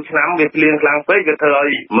ពីដើមឆ្នាំវាភ្លៀងខ្លាំងពេកវាធ្វើឲ្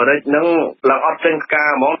យម្រេចហ្នឹងឡើងអត់ចេញផ្កា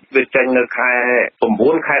ហ្មងវាចេញនៅខែ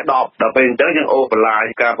9ខែ10ដល់ពេលអញ្ចឹងយើងអូសបន្លាយ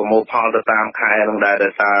ការប្រមូលផលទៅតាមខែហ្នឹងដែរដោ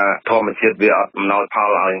យសារធម្មជាតិវាអត់អំណោយផ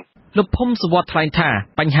លឲ្យលោកភូមិសវត្តថ្លែងថា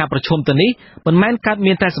បញ្ហាប្រឈមទៅនេះមិនមែនកើត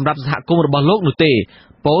មានតែសម្រាប់សហគមន៍របស់លោកនោះទេ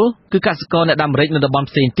ពលគឺកសិករអ្នកដាំម្រេចនៅតំបន់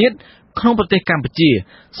ផ្សេងទៀតក្នុងប្រទេសកម្ពុជា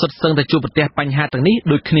សុទ្ធសឹងតែជួបប្រទះបញ្ហាទាំងនេះ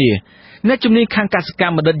ដូចគ្នាអ្នកជំនាញខាងកសិក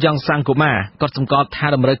ម្មបណ្ឌិតយ៉ងសាំងកូម៉ាក៏សម្គាល់ថា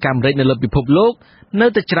តម្រូវការម្រេចនៅលើពិភពលោកនៅ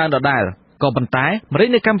តែច្រើនដដែលក៏ប៉ុន្តែម្រេច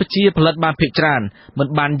នៅកម្ពុជាផលិតបានភាគច្រើនមិន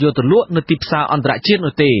បានយកទៅលក់នៅទីផ្សារអន្តរជាតិ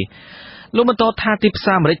នោះទេលោកបន្តថាទីផ្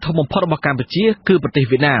សារម្រេចធំបំផុតរបស់កម្ពុជាគឺប្រទេស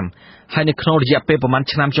វៀតណាមហើយនៅក្នុងរយៈពេលប្រមាណ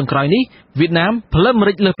ឆ្នាំចុងក្រោយនេះវៀតណាមផលិតម្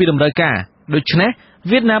រេចលើសពីតម្រូវការដូច្នេះ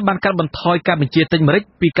វៀតណាមបានកាត់បន្ថយការបញ្ជាទិញម្រេច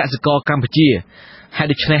ពីកសិករកម្ពុជាហើយ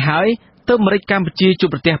ដូច្នេះហើយទើបម្រេចកម្ពុជាជួប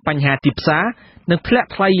ប្រទះបញ្ហាទីផ្សារនិងធ្លាក់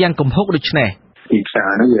ថ្លៃយ៉ាងគំហុកដូច្នេះទីផ្សារ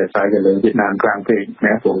នោះវាអាស្រ័យទៅលើវៀតណាមខ្លាំងពេក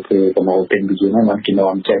ណាព្រោះគេប្រមូលទិញពីយើងហ្នឹងគេ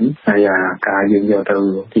នាំចេញហើយការយើងយកទៅ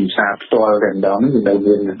ទីផ្សារផ្ទាល់តែម្ដងនេះវានៅ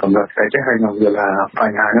មានកម្រិតតែចេះហើយខ្ញុំយល់ថាប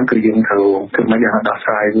ញ្ហាហ្នឹងគឺយើងត្រូវធ្វើមិនយ៉ាងដោះ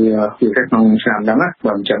ស្រាយវាក្នុងឆ្នាំហ្នឹងណា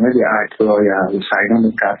បើមិនចឹងវាអាចធ្វើឲ្យវិស័យហ្នឹង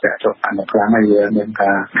មានការធ្លាក់ចុះបានខ្លាំងហើយវាមាន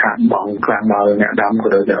ការខាតបង់ខ្លាំងដល់អ្នកដាំក៏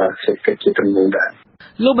ដូចជាសេដ្ឋកិច្ចជាទាំងមូលដែរ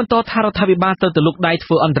លោកបន្តថារដ្ឋាភិបាលត្រូវតែលុកដៃធ្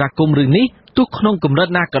វើអន្តរាគមន៍រឿងនេះទោះក្នុងកម្រិត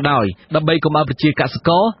ណាក៏ដោយដើម្បីកុំឲ្យប្រជាកសិក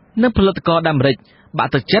រនិងផលិតករដាំម្រេចបា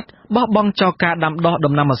ក់ទឹកចិត្តបោះបង់ចោលការដាំដុះ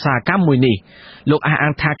ដំណាំឧស្សាហកម្មមួយនេះលោកអះអា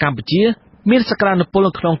ងថាកម្ពុជាមានសក្តានុពល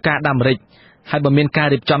ក្នុងការដាំម្រេចហើយបើមានការ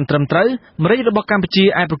រៀបចំត្រឹមត្រូវម្រេចរបស់កម្ពុជា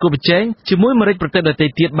អាចប្រកួតប្រជែងជាមួយម្រេចប្រទេសដទៃ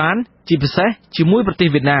ទៀតបានជាពិសេសជាមួយប្រទេស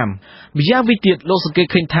វៀតណាមម្យ៉ាងវិញទៀតលោកសង្កេត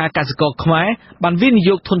ឃើញថាកសិករខ្មែរបានវិនិ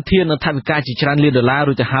យោគធនធាននិងថវិកាជាច្រើនលានដុល្លារ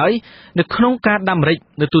រួចទៅហើយនៅក្នុងការដាំម្រេច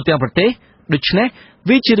នៅទូទាំងប្រទេស ដូច្នេះ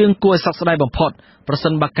វាជារឿងគួរឲ្យសោកស្ដាយបំផុតប្រសិ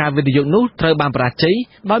នបើការវិនិយោគនោះត្រូវបានបរាជ័យ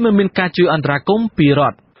ដោយមិនមានការជួយអន្តរាគមន៍ពីរ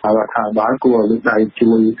ដ្ឋរដ្ឋាភិបាលគួរលើកដៃ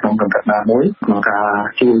ជួយក្នុងកម្រិតណាមួយក្នុងការ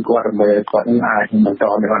ជួយគាត់ដើម្បីគាត់នឹងអាចបន្ត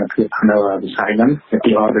និរន្តរភាពនៅវិស័យហ្នឹង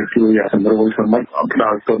ពីអរទៅជួយសម្រួលធ្វើម៉េចផ្ដ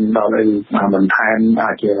ល់ទុនដល់អីបន្ថែម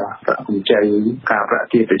អាចជាប្រាក់កម្ចីការប្រាក់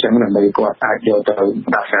ទៀតអញ្ចឹងដើម្បីគាត់អាចយកទៅ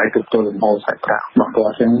ដាក់ស្រ័យទប់ទល់លំហូរសាច់ប្រាក់របស់គា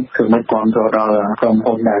ត់អញ្ចឹងធ្វើម៉េចគ្រប់គ្រងដល់ក្រុម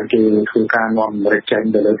ហ៊ុនដែលគេធ្វើការនាំបរិច្ចេក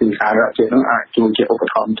ទៅលើទីផ្សារជាតិហ្នឹងអាចជួយជាឧប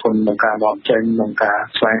ត្ថម្ភទុនក្នុងការនាំចេញក្នុងការ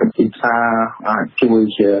ស្វែងរកទីផ្សារអាចជួយ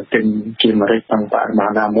ជាទិញជាមរិចតាមបរិមា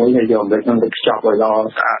ណមួយហើយយកមិននឹងទៅខ្ចប់ឲ្យល្អ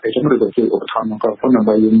ស្អាតអីចឹងឬក៏ជួយឧបត្ថម្ភក្នុងក្រុមហ៊ុនដើម្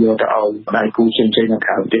បីយើងយកទៅឲ្យដៃគូចិញ្ចឹមនៅក្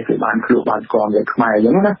រៅប្រទេសគឺបានខ្លួនបានស្គាល់លើខ្មែរអញ្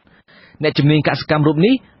ចឹងណាអ្នកជំនាញកសិកម្មរូប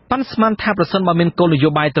នេះប៉ាន់ស្មានថាប្រសិនបើមានគោលនយោ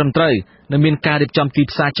បាយត្រឹមត្រូវនិងមានការរៀបចំទី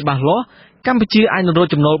ផ្សារច្បាស់លាស់កម្ពុជាអាចនឹងរក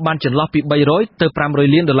ចំណូលបានចន្លោះពី$300ទៅ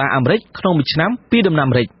$500 លានអាមេរិកក្នុងមួយឆ្នាំពីដំណាំ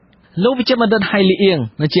ម្រេចលោកវិជ្ជបណ្ឌិតហៃលីអៀង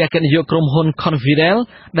និងជាអគ្គនាយកក្រុមហ៊ុន Confidel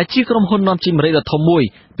ដែលជាក្រុមហ៊ុននាំចេញម្រេចដ៏ធំមួយ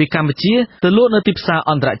ពីកម្ពុជាទៅលក់នៅទីផ្សារ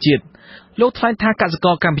អន្តរជាតិលោកថ្លែងថាកសិក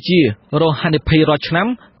រកម្ពុជារងហានិភ័យរាល់ឆ្នាំ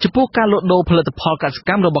ចំពោះការលក់ដូរផលិតផលកសិក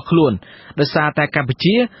ម្មរបស់ខ្លួនដោយសារតែកម្ពុ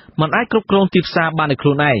ជាមិនអាចគ្រប់គ្រងទីផ្សារបានដោយខ្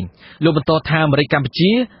លួនឯងលោកបន្តថាអាមេរិកកម្ពុ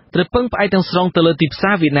ជាត្រូវពឹងផ្អែកទាំងស្រុងទៅលើទីផ្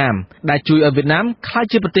សារវៀតណាមដែលជួយឲ្យវៀតណាមក្លាយ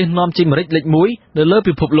ជាប្រទេសនាំចេញម្រេចលេខ1នៅលើ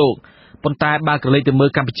ពិភពលោកប៉ុន្តែបើក្រឡេកទៅមើល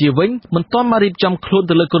កម្ពុជាវិញមិនទាន់បានរៀបចំខ្លួន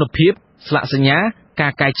ទៅលើគុណភាពស្លាកសញ្ញាកា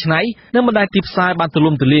រកែច្នៃនិងបណ្ដាញទីផ្សារបានទូ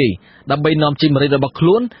លំទូលាយដើម្បីនាំចេញម្រេចរបស់ខ្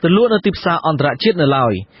លួនទៅលក់នៅទីផ្សារអន្តរជាតិនៅឡើ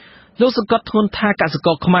យលោកសង្កត់ធ្ងន់ថាកសិក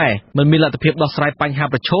រខ្មែរមិនមានលទ្ធភាពដោះស្រាយបញ្ហា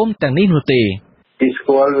ប្រឈមទាំងនេះនោះទេពីស្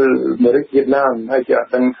គាល់មរិចវៀតណាមហើយជាអ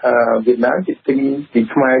ត់ដឹងថាវៀតណាមជាទិញពី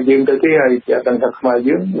ខ្មែរយើងទៅទេហើយជាអត់ដឹងថាខ្មែរ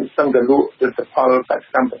យើងសឹងតែលក់ផលិតផលកសិ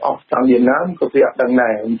កម្មទាំងអស់តាមវៀតណាមក៏វាអត់ដឹងដែ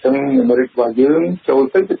រអញ្ចឹងមរិចរបស់យើងចូល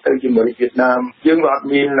ទៅជាមរិចវៀតណាមយើងក៏អត់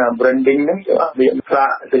មាន branding ហ្នឹងយើងអត់មានផ្លា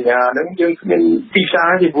កសញ្ញាហ្នឹងយើងគ្មានទីផ្សា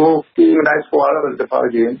រពីព្រោះគេមិនដែលស្គាល់ផលិតផល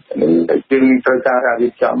យើងហ្នឹងតែយើងត្រូវការការរៀ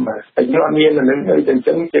បចំតែយើងអត់មានហ្នឹងហើយអញ្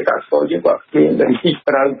ចឹងជាកសិករយើងក៏គ្មានដែល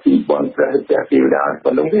ប្រើពីបនប្រទេសពីដែរ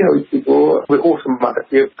ប៉ុណ្ណឹងទេហើយពីព្រោះវាអូសមត្ថ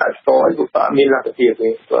ភាពកសិករគឺអត់មានលទ្ធភាពទេ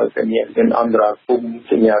ព្រោះតែមានអន្តរាគមន៍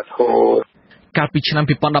សញ្ញាធរកាលពីឆ្នាំ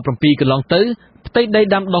2017កន្លងទៅផ្ទៃដី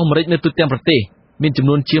ដាំដុះម្រេចនៅទូទាំងប្រទេសមានចំ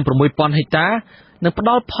នួនជាង 6,000 ហិកតានិងផ្ដ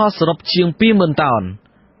ល់ផលសរុបជាង 20,000 តោន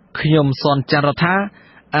ខ្ញុំសនច័ន្ទរដ្ឋា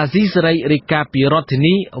អាស៊ីសេរីរាយការណ៍ពីរដ្ឋធា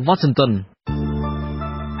នី Washington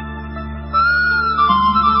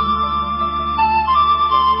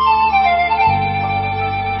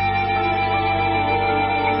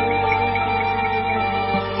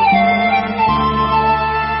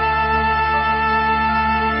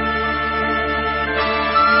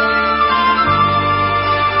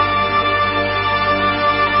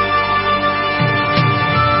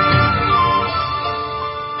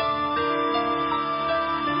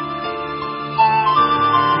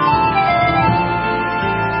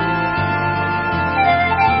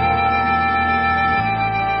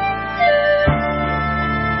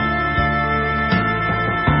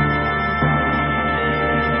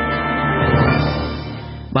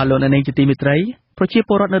បាទលោកអ្នកនាងជាទីមេត្រីប្រជាព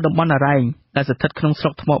លរដ្ឋនៅតំបន់អរ៉ែងដែលស្ថិតក្នុងស្រុ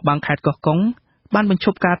កថ្មបាំងខេត្តកោះកុងបានបញ្ឈ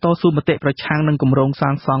ប់ការតស៊ូមតិប្រឆាំងនឹងគម្រោងសា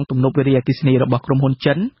ងសង់ទំនប់វារីអគ្គិសនីរបស់ក្រុមហ៊ុន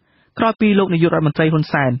ចិនក្រោយពីលោកនាយករដ្ឋមន្ត្រីហ៊ុន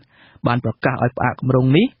សែនបានប្រកាសឲ្យផ្អាកគម្រោង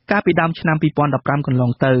នេះកាលពីដើមឆ្នាំ2015កន្ល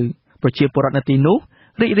ងទៅប្រជាពលរដ្ឋនៅទីនោះ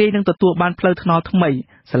រីករាយនឹងទទួលបានផ្លូវថ្នល់ថ្មី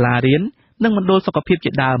សាលារៀននិងមណ្ឌលសុខភាព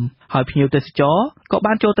ជាដើមហើយភ្ញៀវទេសចរក៏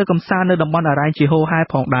បានចូលទៅកម្សាន្តនៅតំបន់អរ៉ែងជាហូរហែ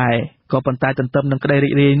ផងដែរក៏ប៉ុន្តែទន្ទឹមនឹងក្តីរី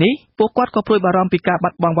ករាយនេះពួកគាត់ក៏ព្រួយបារម្ភពីការបា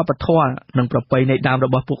ត់បង់វប្បធម៌និងប្រពៃណីដើមរ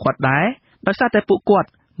បស់ពួកគាត់ដែរដោយសារតែពួកគាត់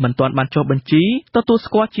មិនទាន់បានចុះបញ្ជីទទួល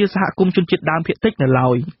ស្គាល់ជាសហគមន៍ជនជាតិដើមភាគតិចនៅឡើ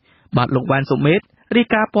យបាទលោកវ៉ាន់សុមេតរាយ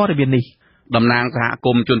ការណ៍ព័ត៌មាននេះតំណាងសហគ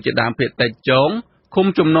មន៍ជនជាតិដើមភាគតិចចងឃុំ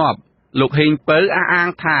ជំនាប់លោកហេងពៅអះអាង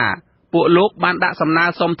ថាពួកលោកបានដាក់សំណើ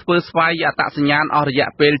សុំធ្វើស្វ័យអត្តសញ្ញាណអស់រយៈ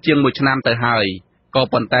ពេលជាង1ឆ្នាំទៅហើយក៏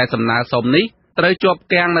ប៉ុន្តែសំណើសុំនេះត្រូវជាប់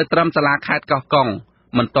គាំងនៅត្រឹមសាលាខេត្តកោះកុង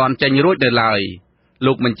មិនទាន់ចេញរួចនៅឡើយ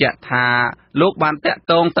លោកបញ្ជាក់ថាលោកបានតាក់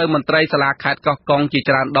ទងទៅមន្ត្រីសាលាខេត្តកោះកុងជា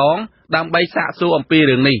ច្រើនដងដើម្បីសាកសួរអំពី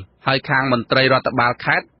រឿងនេះហើយខាងមន្ត្រីរដ្ឋបាល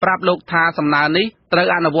ខេត្តប្រាប់លោកថាសំណើនេះត្រូវ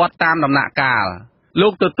អនុវត្តតាមដំណាក់កាលលោ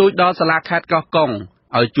កទទូចដល់សាលាខេត្តកោះកុង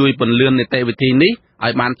ឲ្យជួយពន្យានីតិវិធីនេះឲ្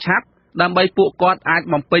យបានឆាប់ដើម្បីពួកគាត់អាច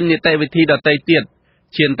បំពេញនីតិវិធីដទៃទៀត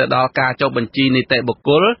ឈានទៅដល់ការចុះបញ្ជីនីតិបុគ្គ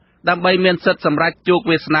លដើម្បីមានសិទ្ធិសម្រេចជោគ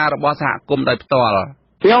វាសនារបស់សហគមន៍ដោយផ្ទាល់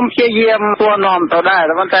ខ្ញុំព្យាយាមសួរនាំទៅដែ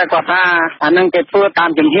រប៉ុន្តែគាត់ថាអានឹងគេធ្វើតាម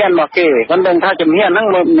ជំហានរបស់គេគាត់ដឹងថាជំហានហ្នឹង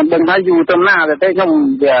មិនដឹងថាយូរទៅណាទេខ្ញុំ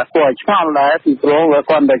វាគួរឆ្ងល់ដែរពីព្រោះ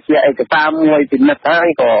គាត់តែជាឯកសារមួយពិនិត្យហើយ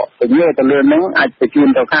ក៏ពន្យាទៅលើហ្នឹងអាចទៅជូន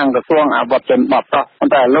ទៅខាងក្រសួងអវត្តជនបទតោះប៉ុ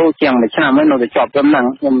ន្តែឥឡូវជាង1ឆ្នាំហើយនៅតែជាប់ត្រឹមហ្នឹង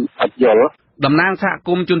ខ្ញុំអត់យល់តំណាងសហគ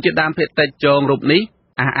មន៍ជនជាតិដើមភាគតិចចងរូបនេះ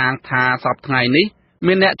អាងថាសពថ្ងៃនេះ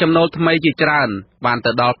មានអ្នកចំណូលថ្មីជាច្រើនបាន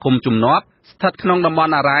ទៅដល់ឃុំជំនាប់ស្ថិតក្នុងតំប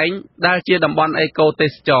ន់អរ៉ែងដែលជាតំបន់អេកូទេ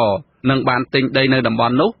សចរនិងបានទិញដីនៅតំប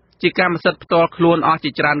ន់នោះជាកម្មសិទ្ធិផ្ទាល់ខ្លួនអស់ជា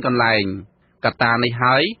ច្រើនកន្លែងកត្តានេះ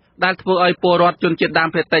ហើយដែលធ្វើឲ្យពលរដ្ឋជនជាតិដើម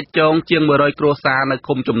ភាគតិចជងជាង100គ្រួសារនៅ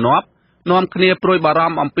ឃុំជំនាប់នាំគ្នាព្រួយបារ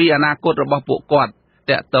ម្ភអំពីអនាគតរបស់ពួកគាត់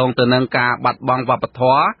ទាក់ទងទៅនឹងការបាត់បង់វប្បធ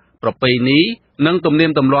ម៌ប្រពៃណីនិងទំនៀ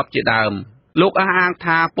មទម្លាប់ជាដើមលោកអះអាង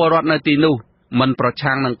ថាពលរដ្ឋនៅទីនោះមិនប្រ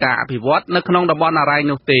ឆាំងនឹងការអភិវឌ្ឍនៅក្នុងតំបន់អរ៉ែង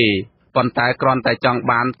នោះទេប៉ុន្តែគ្រាន់តែចង់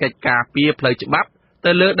បានកិច្ចការពារផ្លូវច្បាប់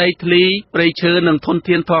ទៅលើដីធ្លីព្រៃឈើនិងធន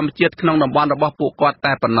ធានធម្មជាតិក្នុងតំបន់របស់ពួកគាត់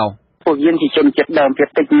តែប៉ុណ្ណោះពួកយើងជាជនជាតិដើមភាគ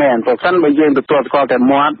តិចមែនព្រោះសិនបើយើងទទួលស្គាល់តែ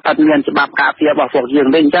មាត់អត់មានច្បាប់ការពាររបស់ពួកយើង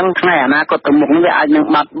ទេអញ្ចឹងថ្ងៃអនាគតទៅមុខនេះវាអាចនឹង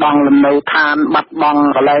បាត់បង់លំនៅឋានបាត់បង់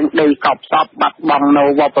កន្លែងដីកប់សពបាត់បង់នៅ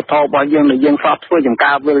វប្បធម៌របស់យើងដែលយើងធ្លាប់ធ្វើចំ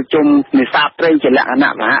ការវិលជុំនេសាទត្រីជាលក្ខ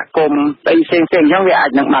ណៈសហគមន៍ដីផ្សេងៗអញ្ចឹងវាអា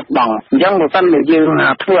ចនឹងបាត់បង់អញ្ចឹងបើសិនបើយើង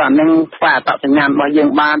ធ្វើអានឹងស្វែងអត្តសញ្ញាណរបស់យើង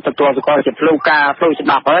បានទទួលស្គាល់ជាផ្លូវការផ្លូវច្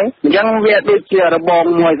បាប់ហើយអញ្ចឹងវាដូចជារបង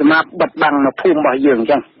មួយសម្រាប់បិទបាំងនៅភូមិរបស់យើងអញ្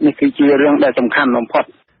ចឹងនេះគឺជារឿងដែលសំខាន់បំផុត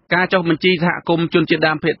ការចុះបញ្ជីសហគមន៍ជនជាតិ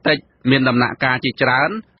ដើមភាគតិចមានដំណាក់កាលជាច្រើន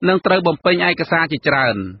និងត្រូវបំពេញឯកសារជាច្រើ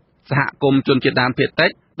នសហគមន៍ជនជាតិដើមភាគតិច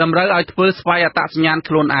តម្រូវឲ្យធ្វើស្វ័យអត្តសញ្ញាណ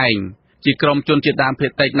ខ្លួនឯងជាក្រុមជនជាតិដើមភា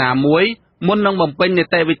គតិចណាមួយមុននឹងបំពេញនី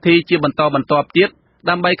តិវិធីជាបន្តបន្ទាប់ទៀត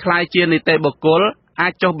ដើម្បីក្លាយជានីតិបុគ្គលអា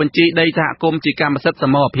ចចុះបញ្ជីដីសហគមន៍ជាកម្មសិទ្ធិស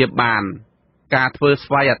មរភាពបានការធ្វើ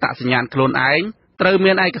ស្វ័យអត្តសញ្ញាណខ្លួនឯងត្រូវ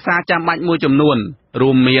មានឯកសារចាំបាច់មួយចំនួន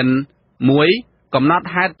រួមមាន1កំណត់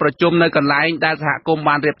ហេតុប្រជុំនៅកន្លែងដែលសហគមន៍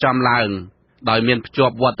បានរៀបចំឡើងដោយមានភ្ជា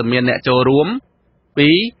ប់វត្តមានអ្នកចូលរួម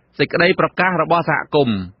2សេចក្តីប្រកាសរបស់សហគម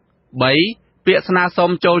ន៍3ពាក្យស្នើសុំ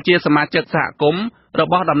ចូលជាសមាជិកសហគមន៍រ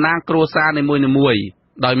បស់តំណាងគ្រួសារនីមួយៗ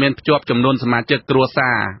ដោយមានភ្ជាប់ចំនួនសមាជិកគ្រួសា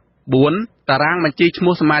រ4តារាងបញ្ជីឈ្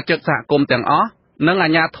មោះសមាជិកសហគមន៍ទាំងអស់និងអា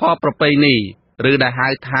ជ្ញាធរប្រពៃណីឬដែលហៅ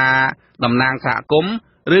ថាតំណាងសហគមន៍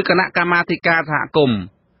ឬគណៈកម្មាធិការសហគមន៍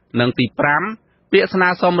និងទី5ពាក្យស្នើ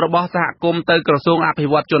សុំរបស់សហគមន៍ទៅក្រសួងអភិ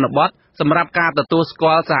វឌ្ឍជនបទសម្រាប់ការទទួលស្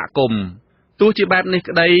គាល់សហគមន៍ទោះជាបែបនេះ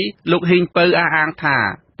ក្តីលោកហ៊ីងពៅអះអាងថា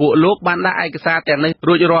ពួកលោកបានដាក់ឯកសារទាំងនេះ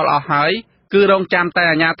រួចរាល់អស់ហើយគឺរងចាំតែ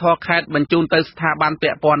អាជ្ញាធរខេត្តបញ្ជូនទៅស្ថាប័នពា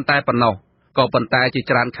ក់ព័ន្ធតែប៉ុណ្ណោះក៏ប៉ុន្តែជា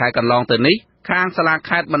ច្រើនខែកន្លងទៅនេះខាងសាលា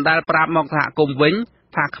ខេត្តមិនដែលប្រាប់មកសហគមន៍វិញ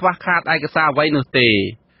ថាខ្វះខាតឯកសារអ្វីនោះទេ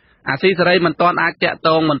អាស៊ីសេរីមិនទាន់អាចតាក់ទ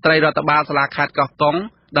ងមន្ត្រីរដ្ឋបាលសាលាខេត្តកោះកុង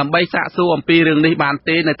ដើម្បីសាកសួរអំពីរឿងនេះបាន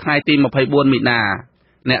ទេនៅថ្ងៃទី24មិនិនា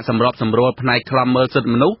អ្នកសម្របសម្រួលផ្នែកខ្លំមើលសិទ្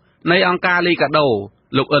ធិមនុស្សនៃអង្គការលីកាដូ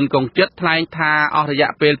លោកអិនកុងចិត្តថ្លែងថាអស់រយៈ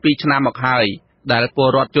ពេល2ឆ្នាំមកហើយដែលពល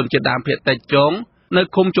រដ្ឋជនជាតិដើមភាគតិចជងនៅ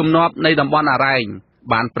ឃុំជំនាប់នៃតំបន់អរ៉ែង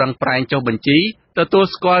បានប្រឹងប្រែងចុះបញ្ជីទទួល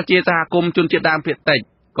ស្គាល់ជាសហគមន៍ជនជាតិដើមភាគតិច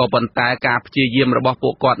ក៏ប៉ុន្តែការព្យាយាមរបស់ពួ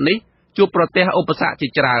កគាត់នេះជួបប្រទះឧបសគ្គជា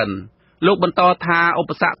ច្រើនលោកបន្តថាឧ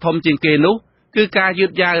បសគ្គធំជាងគេនោះគឺការយឺ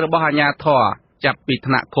តយ៉ាវរបស់អាជ្ញាធរចាប់ពី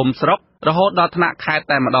ថ្នាក់ឃុំស្រុករហូតដល់ថ្នាក់ខេត្ត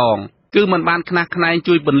តែម្ដងគឺមិនបានខ្នះខ្នែង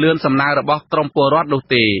ជួយពន្លឿនសំណើរបស់ក្រុមពលរដ្ឋនោះ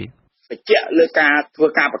ទេបញ្ជាក់លើការធ្វើ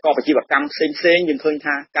ការប្រកបអាជីវកម្មផ្សេងៗយើងឃើញ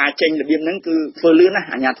ថាការចេញរបៀបហ្នឹងគឺធ្វើលឿនណាស់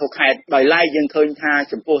អាជ្ញាធរខេត្តដោយឡែកយើងឃើញថា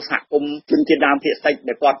ចំពោះសហគមន៍ជនជាតិដើមភាគតិច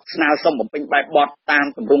ដែលគាត់ស្នើសុំបំពេញបែបបទតាម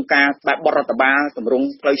ទម្រង់ការបែបបទរដ្ឋបាលទម្រង់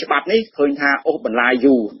ផ្លូវច្បាប់នេះឃើញថាអូសបន្លាយ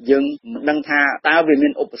យូរយើងមិនដឹងថាតើវាមា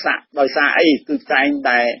នឧបសគ្គដោយសារអីគឺតែង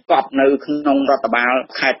តែកប់នៅក្នុងរដ្ឋបាល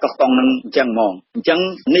ខេត្តកោះកុងនឹងអញ្ចឹងហ្មងអញ្ចឹង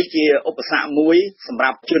នេះជាឧបសគ្គមួយសម្រា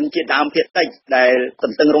ប់ជនជាតិដើមភាគតិចដែលទ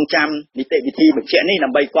ន្ទឹងរង់ចាំនីតិវិធីបញ្ជាក់នេះដើ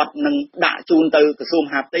ម្បីគាត់នឹងដាក់ជូនទៅក្រសួងម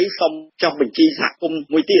ហាផ្ទៃសុំចុះបញ្ជីសហគមន៍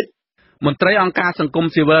មួយទៀតមន្ត្រីអង្គការសង្គម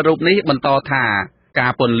ស៊ីវិលរូបនេះបន្តថាកា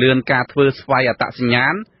រពន្លឿនការធ្វើស្វ័យអត្តសញ្ញា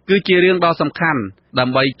ណគឺជារឿងដ៏សំខាន់ដើ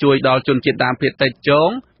ម្បីជួយដល់ជនជាតិដើមភាគតិចជង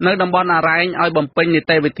នៅតំបន់អរ៉ែងឲ្យបំពេញនី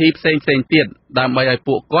តិវិធីផ្សេងៗទៀតដើម្បីឲ្យ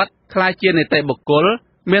ពួកគាត់ក្លាយជានីតិបុគ្គល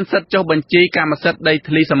មានសិទ្ធិចុះបញ្ជីកម្មសិទ្ធិដី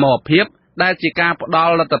ធ្លីសមរភាពដែលជាការផ្ដ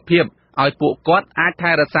ល់លទ្ធភាពឲ្យពួកគាត់អាច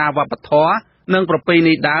ថែរក្សាវប្បធម៌និងប្រពៃ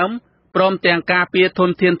ណីដើមព្រមទាំងការពារធន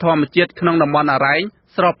ធានធម្មជាតិក្នុងតំបន់អរ៉ែង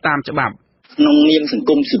ស្របតាមច្បាប់ក្នុងនាមសង្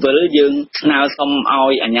គមស៊ីវិលយើងស្នើសុំឲ្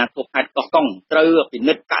យអាជ្ញាធរខេត្តកោះកុងត្រូវពិ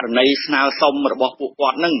និត្យករណីស្នើសុំរបស់ពួកគា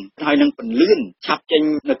ត់នឹងហើយនឹងពន្លឿនឆាប់ចេញ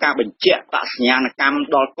នៅការបញ្ជាក់បសញ្ញាណកម្ម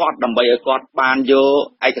ដល់គាត់ដើម្បីឲ្យគាត់បានយ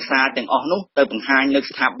កឯកសារទាំងអស់នោះទៅបង្ហាញនៅ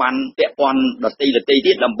ស្ថាប័នពាក់ព័ន្ធដទៃ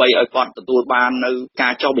ទៀតដើម្បីឲ្យគាត់ទទួលបាននៅកា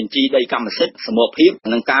រចុះបញ្ជីដីកម្មសិទ្ធិសមរភាព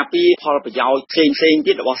និងការពារផលប្រយោជន៍ផ្សេងៗ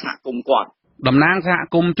ទៀតរបស់សហគមន៍គាត់តំណាងសហ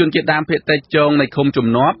គមន៍ជនជាតិដើមភាគតិចជងនៃឃុំជំ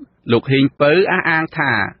នាប់លោកហ៊ីងពៅអះអាង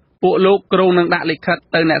ថាពួកលោកគ្រោងនឹងដាក់លិខិត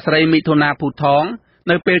ទៅអ្នកស្រីមិថុនាភូថង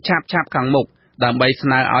នៅពេលឆាប់ខាងមុខដើម្បីស្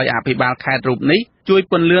នើឲ្យអភិបាលខេត្តរូបនេះជួយ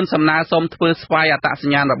ពន្លឿនសំណើសុំធ្វើស្វ័យអត្តស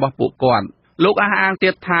ញ្ញាណរបស់ពួកគាត់លោកអះអាងទៀ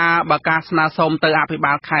តថាបើការស្នើសុំទៅអភិ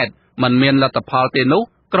បាលខេត្តមិនមានលទ្ធផលទេនោះ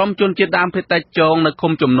ក្រុមជនជាតិដើមភាគតិចជងនៅ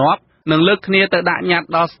ឃុំជំនាប់ នឹងលើកគ្នាទៅដាក់ញត្តិ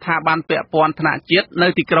ដល់ស្ថាប័នពាក់ព័ន្ធថ្នាក់ជាតិនៅ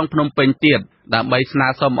ទីក្រុងភ្នំពេញទៀតដើម្បីស្នើ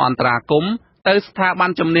សុំអន្តរាគមន៍ទៅស្ថាប័ន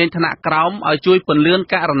ជំនាញថ្នាក់ក្រោមឲ្យជួយពន្យា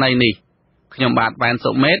ករណីនេះខ្ញុំបាទវ៉ែន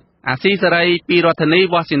សុមេតអាស៊ីសេរីពីរដ្ឋធានី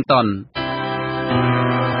Washington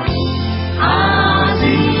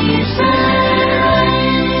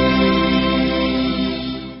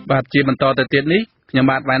បាទជាបន្តទៅទៀតនេះខ្ញុំ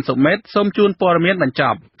បាទវ៉ែនសុមេតសូមជូនព័ត៌មានបញ្ច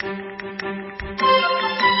ប់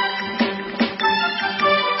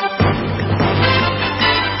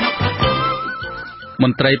ម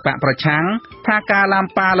ន្ត្រីបកប្រឆាំងថាការឡាម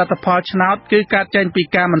ប៉ាលទ្ធផលឆ្នោតគឺកើតចេញពី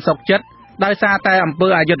ការមិនសុខចិត្តដោយសារតែអំពើ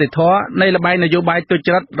អយុត្តិធម៌នៃល្បែងនយោបាយទុច្ច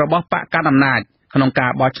រិតរបស់បកកណ្ដាលអំណាចក្នុងកា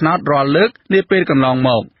របោះឆ្នោតរាល់លើកនាពេលកន្លងម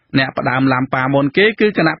កអ្នកផ្ដើមឡាមប៉ាមុនគេគឺ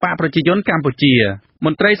គណៈបកប្រជាជនកម្ពុជាម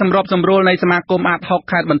ន្ត្រីសម្របសម្រួលនៃសមាគមអាត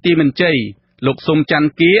6ខេត្តបន្ទាយមានជ័យលោកស៊ុំច័ន្ទ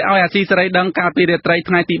គៀឲ្យអាស៊ីសេរីដឹងកាលពីរាត្រី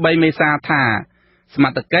ថ្ងៃទី3មេសាថាសម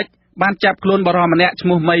ត្ថកិច្ចបានចាប់ខ្លួនបរិសម្នាក់ឈ្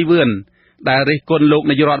មោះមីវឿនដែលរិះគន់លោក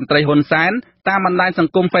នាយករដ្ឋមន្ត្រីហ៊ុនសែនតាមបណ្ដាញស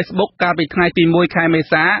ង្គម Facebook កាលពីថ្ងៃទី1ខែមេ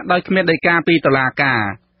សាដោយគ្មានដីកាពីតុលាការ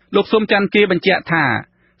លោកស៊ុំច័ន្ទគៀបញ្ជាក់ថា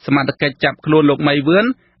សមត្ថកិច្ចចាប់ខ្លួនលោកមីវឿន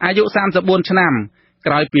អាយុ34ឆ្នាំ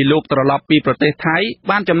ក្រោយពីលោកត្រឡប់ពីប្រទេសថៃ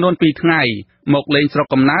បានចំនួន2ថ្ងៃមកលេងស្រុក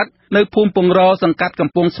កំណើតនៅភូមិពងរសង្កាត់កំ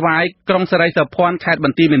ពង់ស្វាយក្រុងសេរីសុភ័ណ្ឌខេត្តប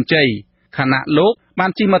ន្ទាយមានជ័យខណៈលោកបា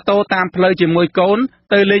នជិះម៉ូតូតាមផ្លូវជាមួយកូន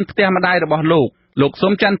ទៅលេងផ្ទះម្ដាយរបស់លោក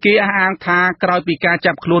ស៊ុំច័ន្ទគៀអះអាងថាក្រោយពីការ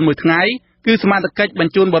ចាប់ខ្លួនមួយថ្ងៃគឺសមត្ថកិច្ចប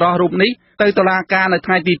ញ្ជូនបរិសុទ្ធរូបនេះទៅតុលាការនៅ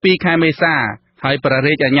ថ្ងៃទី2ខែមេសាហើយព្រះ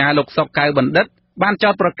រាជអាជ្ញាលោកសុកកៅបណ្ឌិតបានចោ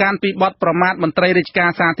ទប្រកាន់ពីបទប្រមាថមន្ត្រីរាជការ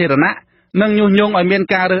សាធារណៈនិងញុះញង់ឲ្យមាន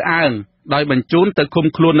ការរើសអើងដោយបញ្ជូនទៅឃុំ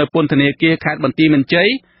ខ្លួននៅពន្ធនាគារខេត្តបន្ទាយមានជ័យ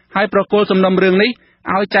ហើយប្រគល់សំណុំរឿងនេះ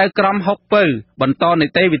ឲ្យចៅក្រមហុកពៅបន្តនី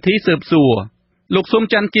តិវិធីស៊ើបសួរលោកស៊ុំ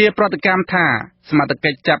ច័ន្ទគៀប្រតិកម្មថាសមត្ថ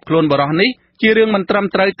កិច្ចចាប់ខ្លួនបរិសុទ្ធនេះជារឿងមិនត្រឹម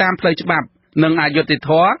ត្រូវតាមផ្លូវច្បាប់និងអយុត្តិធ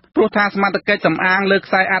ម៌ព្រោះថាសមត្ថកិច្ចសំអាងលើ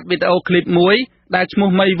ខ្សែអាត់វីដេអូឃ្លីបមួយដែលឈ្មោះ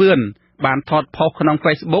មីវឿនបានថតផុសក្នុង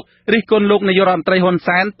Facebook រិះគន់លោកនាយករដ្ឋមន្ត្រីហ៊ុន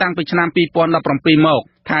សែនតាំងពីឆ្នាំ2017មក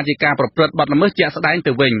ថាជាការប្រព្រឹត្តបទល្មើសជាក់ស្ដែង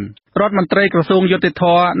ទៅវិញរដ្ឋមន្ត្រីក្រសួងយុតិធធ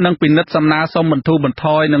ម៌និងពិនិត្យសំណើសុំបន្ធូរបន្ថ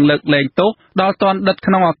យនិងលើកលែងទោសដល់ទណ្ឌិត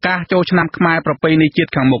ក្នុងឱកាសចូលឆ្នាំខ្មែរប្រពៃណីជា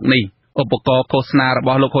តិខាងមុខនេះឧបករណ៍ឃោសនារប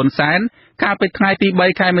ស់លោកហ៊ុនសែនកាលពីថ្ងៃទី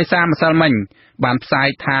3ខែមេសាម្សិលមិញបានផ្សាយ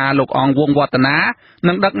ថាលោកអង្គវង្សវឌ្ឍនា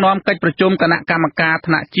នឹងដឹកនាំកិច្ចប្រជុំគណៈកម្មការ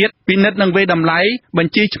ថ្នាក់ជាតិពិនិត្យនិងវាយតម្លៃប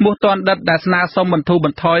ញ្ជីឈ្មោះទណ្ឌិតដែលស្នើសុំបន្ធូរប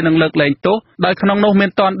ន្ថយនិងលើកលែងទោសដោយក្នុងនោះមា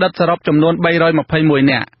នទណ្ឌិតសរុបចំនួន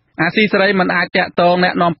321នាក់អាស៊ីសេរីមិនអាចតាក់ទងแน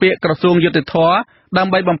ะនាំពាក្យក្រសួងយុតិធធម៌ដើ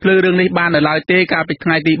ម្បីបំភ្លឺរឿងនេះបាននៅឡើយទេកាលពីថ្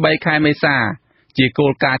ងៃទី3ខែមេសាជាគោ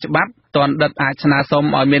លការណ៍ច្បាប់ទណ្ឌិតអាចស្នើសុំ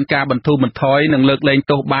ឲ្យមានការបន្ធូរបន្ថយនិងលើកលែង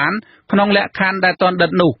ទោសបានក្នុងលក្ខខណ្ឌដែលទណ្ឌិត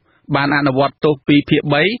នោះបានអនុវត្តទោស2ភាគ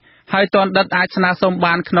3ហើយទណ្ឌិតអាចស្នើសុំ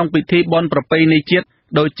បានក្នុងពិធីបុណ្យប្រពៃណីជាតិ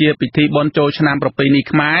ដូចជាពិធីបុណ្យចូលឆ្នាំប្រពៃណី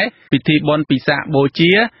ខ្មែរពិធីបុណ្យពិសាខបូ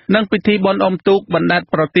ជានិងពិធីបុណ្យអុំទូកបណ្ឌិត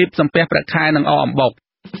ប្រទីបសំពះព្រះខែនិងអអំបុក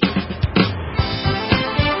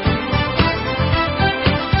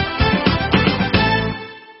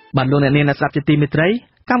បាទលោកអ្នកនាងស្ដាប់ជាទីមេត្រី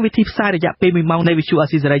កម្មវិធីផ្សាយរយៈពេល1ម៉ោងនៃវិទ្យុអា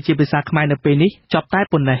ស៊ីសេរីជាភាសាខ្មែរនៅពេលនេះចប់តែ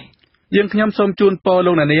ប៉ុណ្ណេះយើងខ្ញុំសូមជូនពរ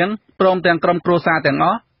លោកអ្នកនាងព្រមទាំងក្រុមគ្រួសារទាំងអ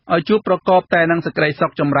ស់ឲ្យជួបប្រកបតែនឹងសេចក្តីសុ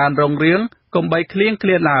ខចម្រើនរុងរឿងកុំបីឃ្លៀងឃ្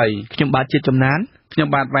លាតឡើយខ្ញុំបាទជាតិចំណានខ្ញុំ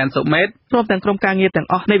បាទវ៉ែនសុមេតព្រមទាំងក្រុមការងារទាំង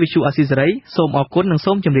អស់នៃវិទ្យុអាស៊ីសេរីសូមអរគុណនិង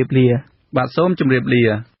សូមជម្រាបលាបាទសូមជម្រាបលា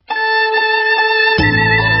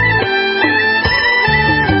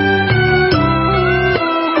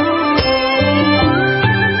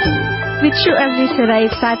វិទ្យុអាស៊ីសេរី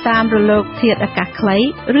ផ្សាយតាមរលកធាតុអាកាសខ្លី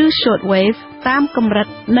ឬ short wave តាមកម្រិត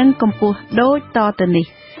និងកម្ពស់ដូចតទៅនេះ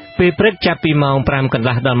ពេលព្រឹកចាប់ពីម៉ោង 5 កន្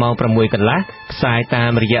លះដល់ម៉ោង 6 កន្លះផ្សាយតា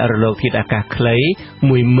មរយៈរលកធាតុអាកាសខ្លី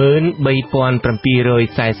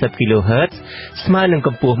 13740 kHz ស្មើនឹងក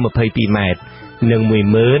ម្ពស់ 22m និង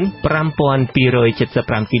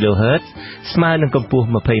 15275 kHz ស្មើនឹងកម្ពស់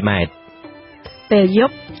 20m ពេលយ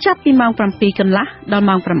ប់ចាប់ពីម៉ោង 7 កន្លះដល់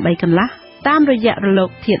ម៉ោង 8 កន្លះតាមរយៈរលក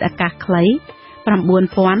ធាតុអាកាសខ្លី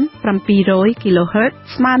 9700 kHz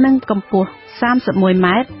ស្មើនឹងកម្ពស់ 31m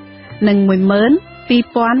និង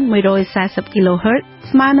 12140 kHz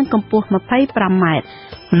ស្មើនឹងកម្ពស់ 25m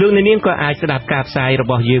លោកអ្នកនាងក៏អាចស្ដាប់ការផ្សាយរ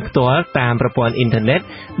បស់យើងផ្ទាល់តាមប្រព័ន្ធអ៊ីនធឺណិត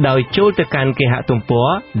ដោយចូលទៅកាន់គេហទំព័រ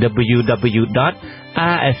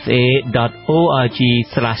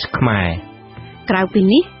www.rfa.org/khmer ក្រៅពី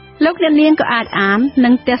នេះលោកអ្នកនាងក៏អាចអាននិ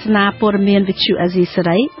ងទស្សនាព័ត៌មានវិទ្យុអាស៊ីសេ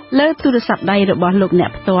រីលើទូរស័ព្ទដៃរបស់លោកអ្ន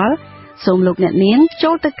កផ្ទាល់សូមលោកអ្នកនាង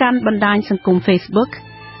ចូលទៅកាន់បណ្ដាញសង្គម Facebook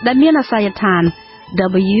ដែលមានអាសយដ្ឋាន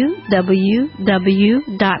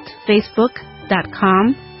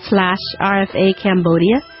www.facebook.com/RFA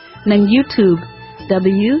Cambodia និង YouTube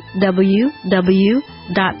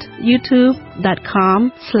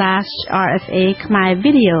www.youtube.com/RFA Khmer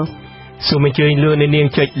Video សូមអញ្ជើញលោកអ្នកនាង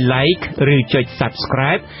ចុច like ឬចុច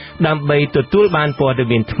subscribe ដើម្បីទទួលបានព័ត៌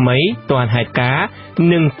មានថ្មីទាន់ហេតុការណ៍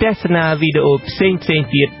និងទស្សនាវីដេអូផ្សេងៗ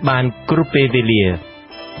ទៀតបានគ្រប់ពេលវេលា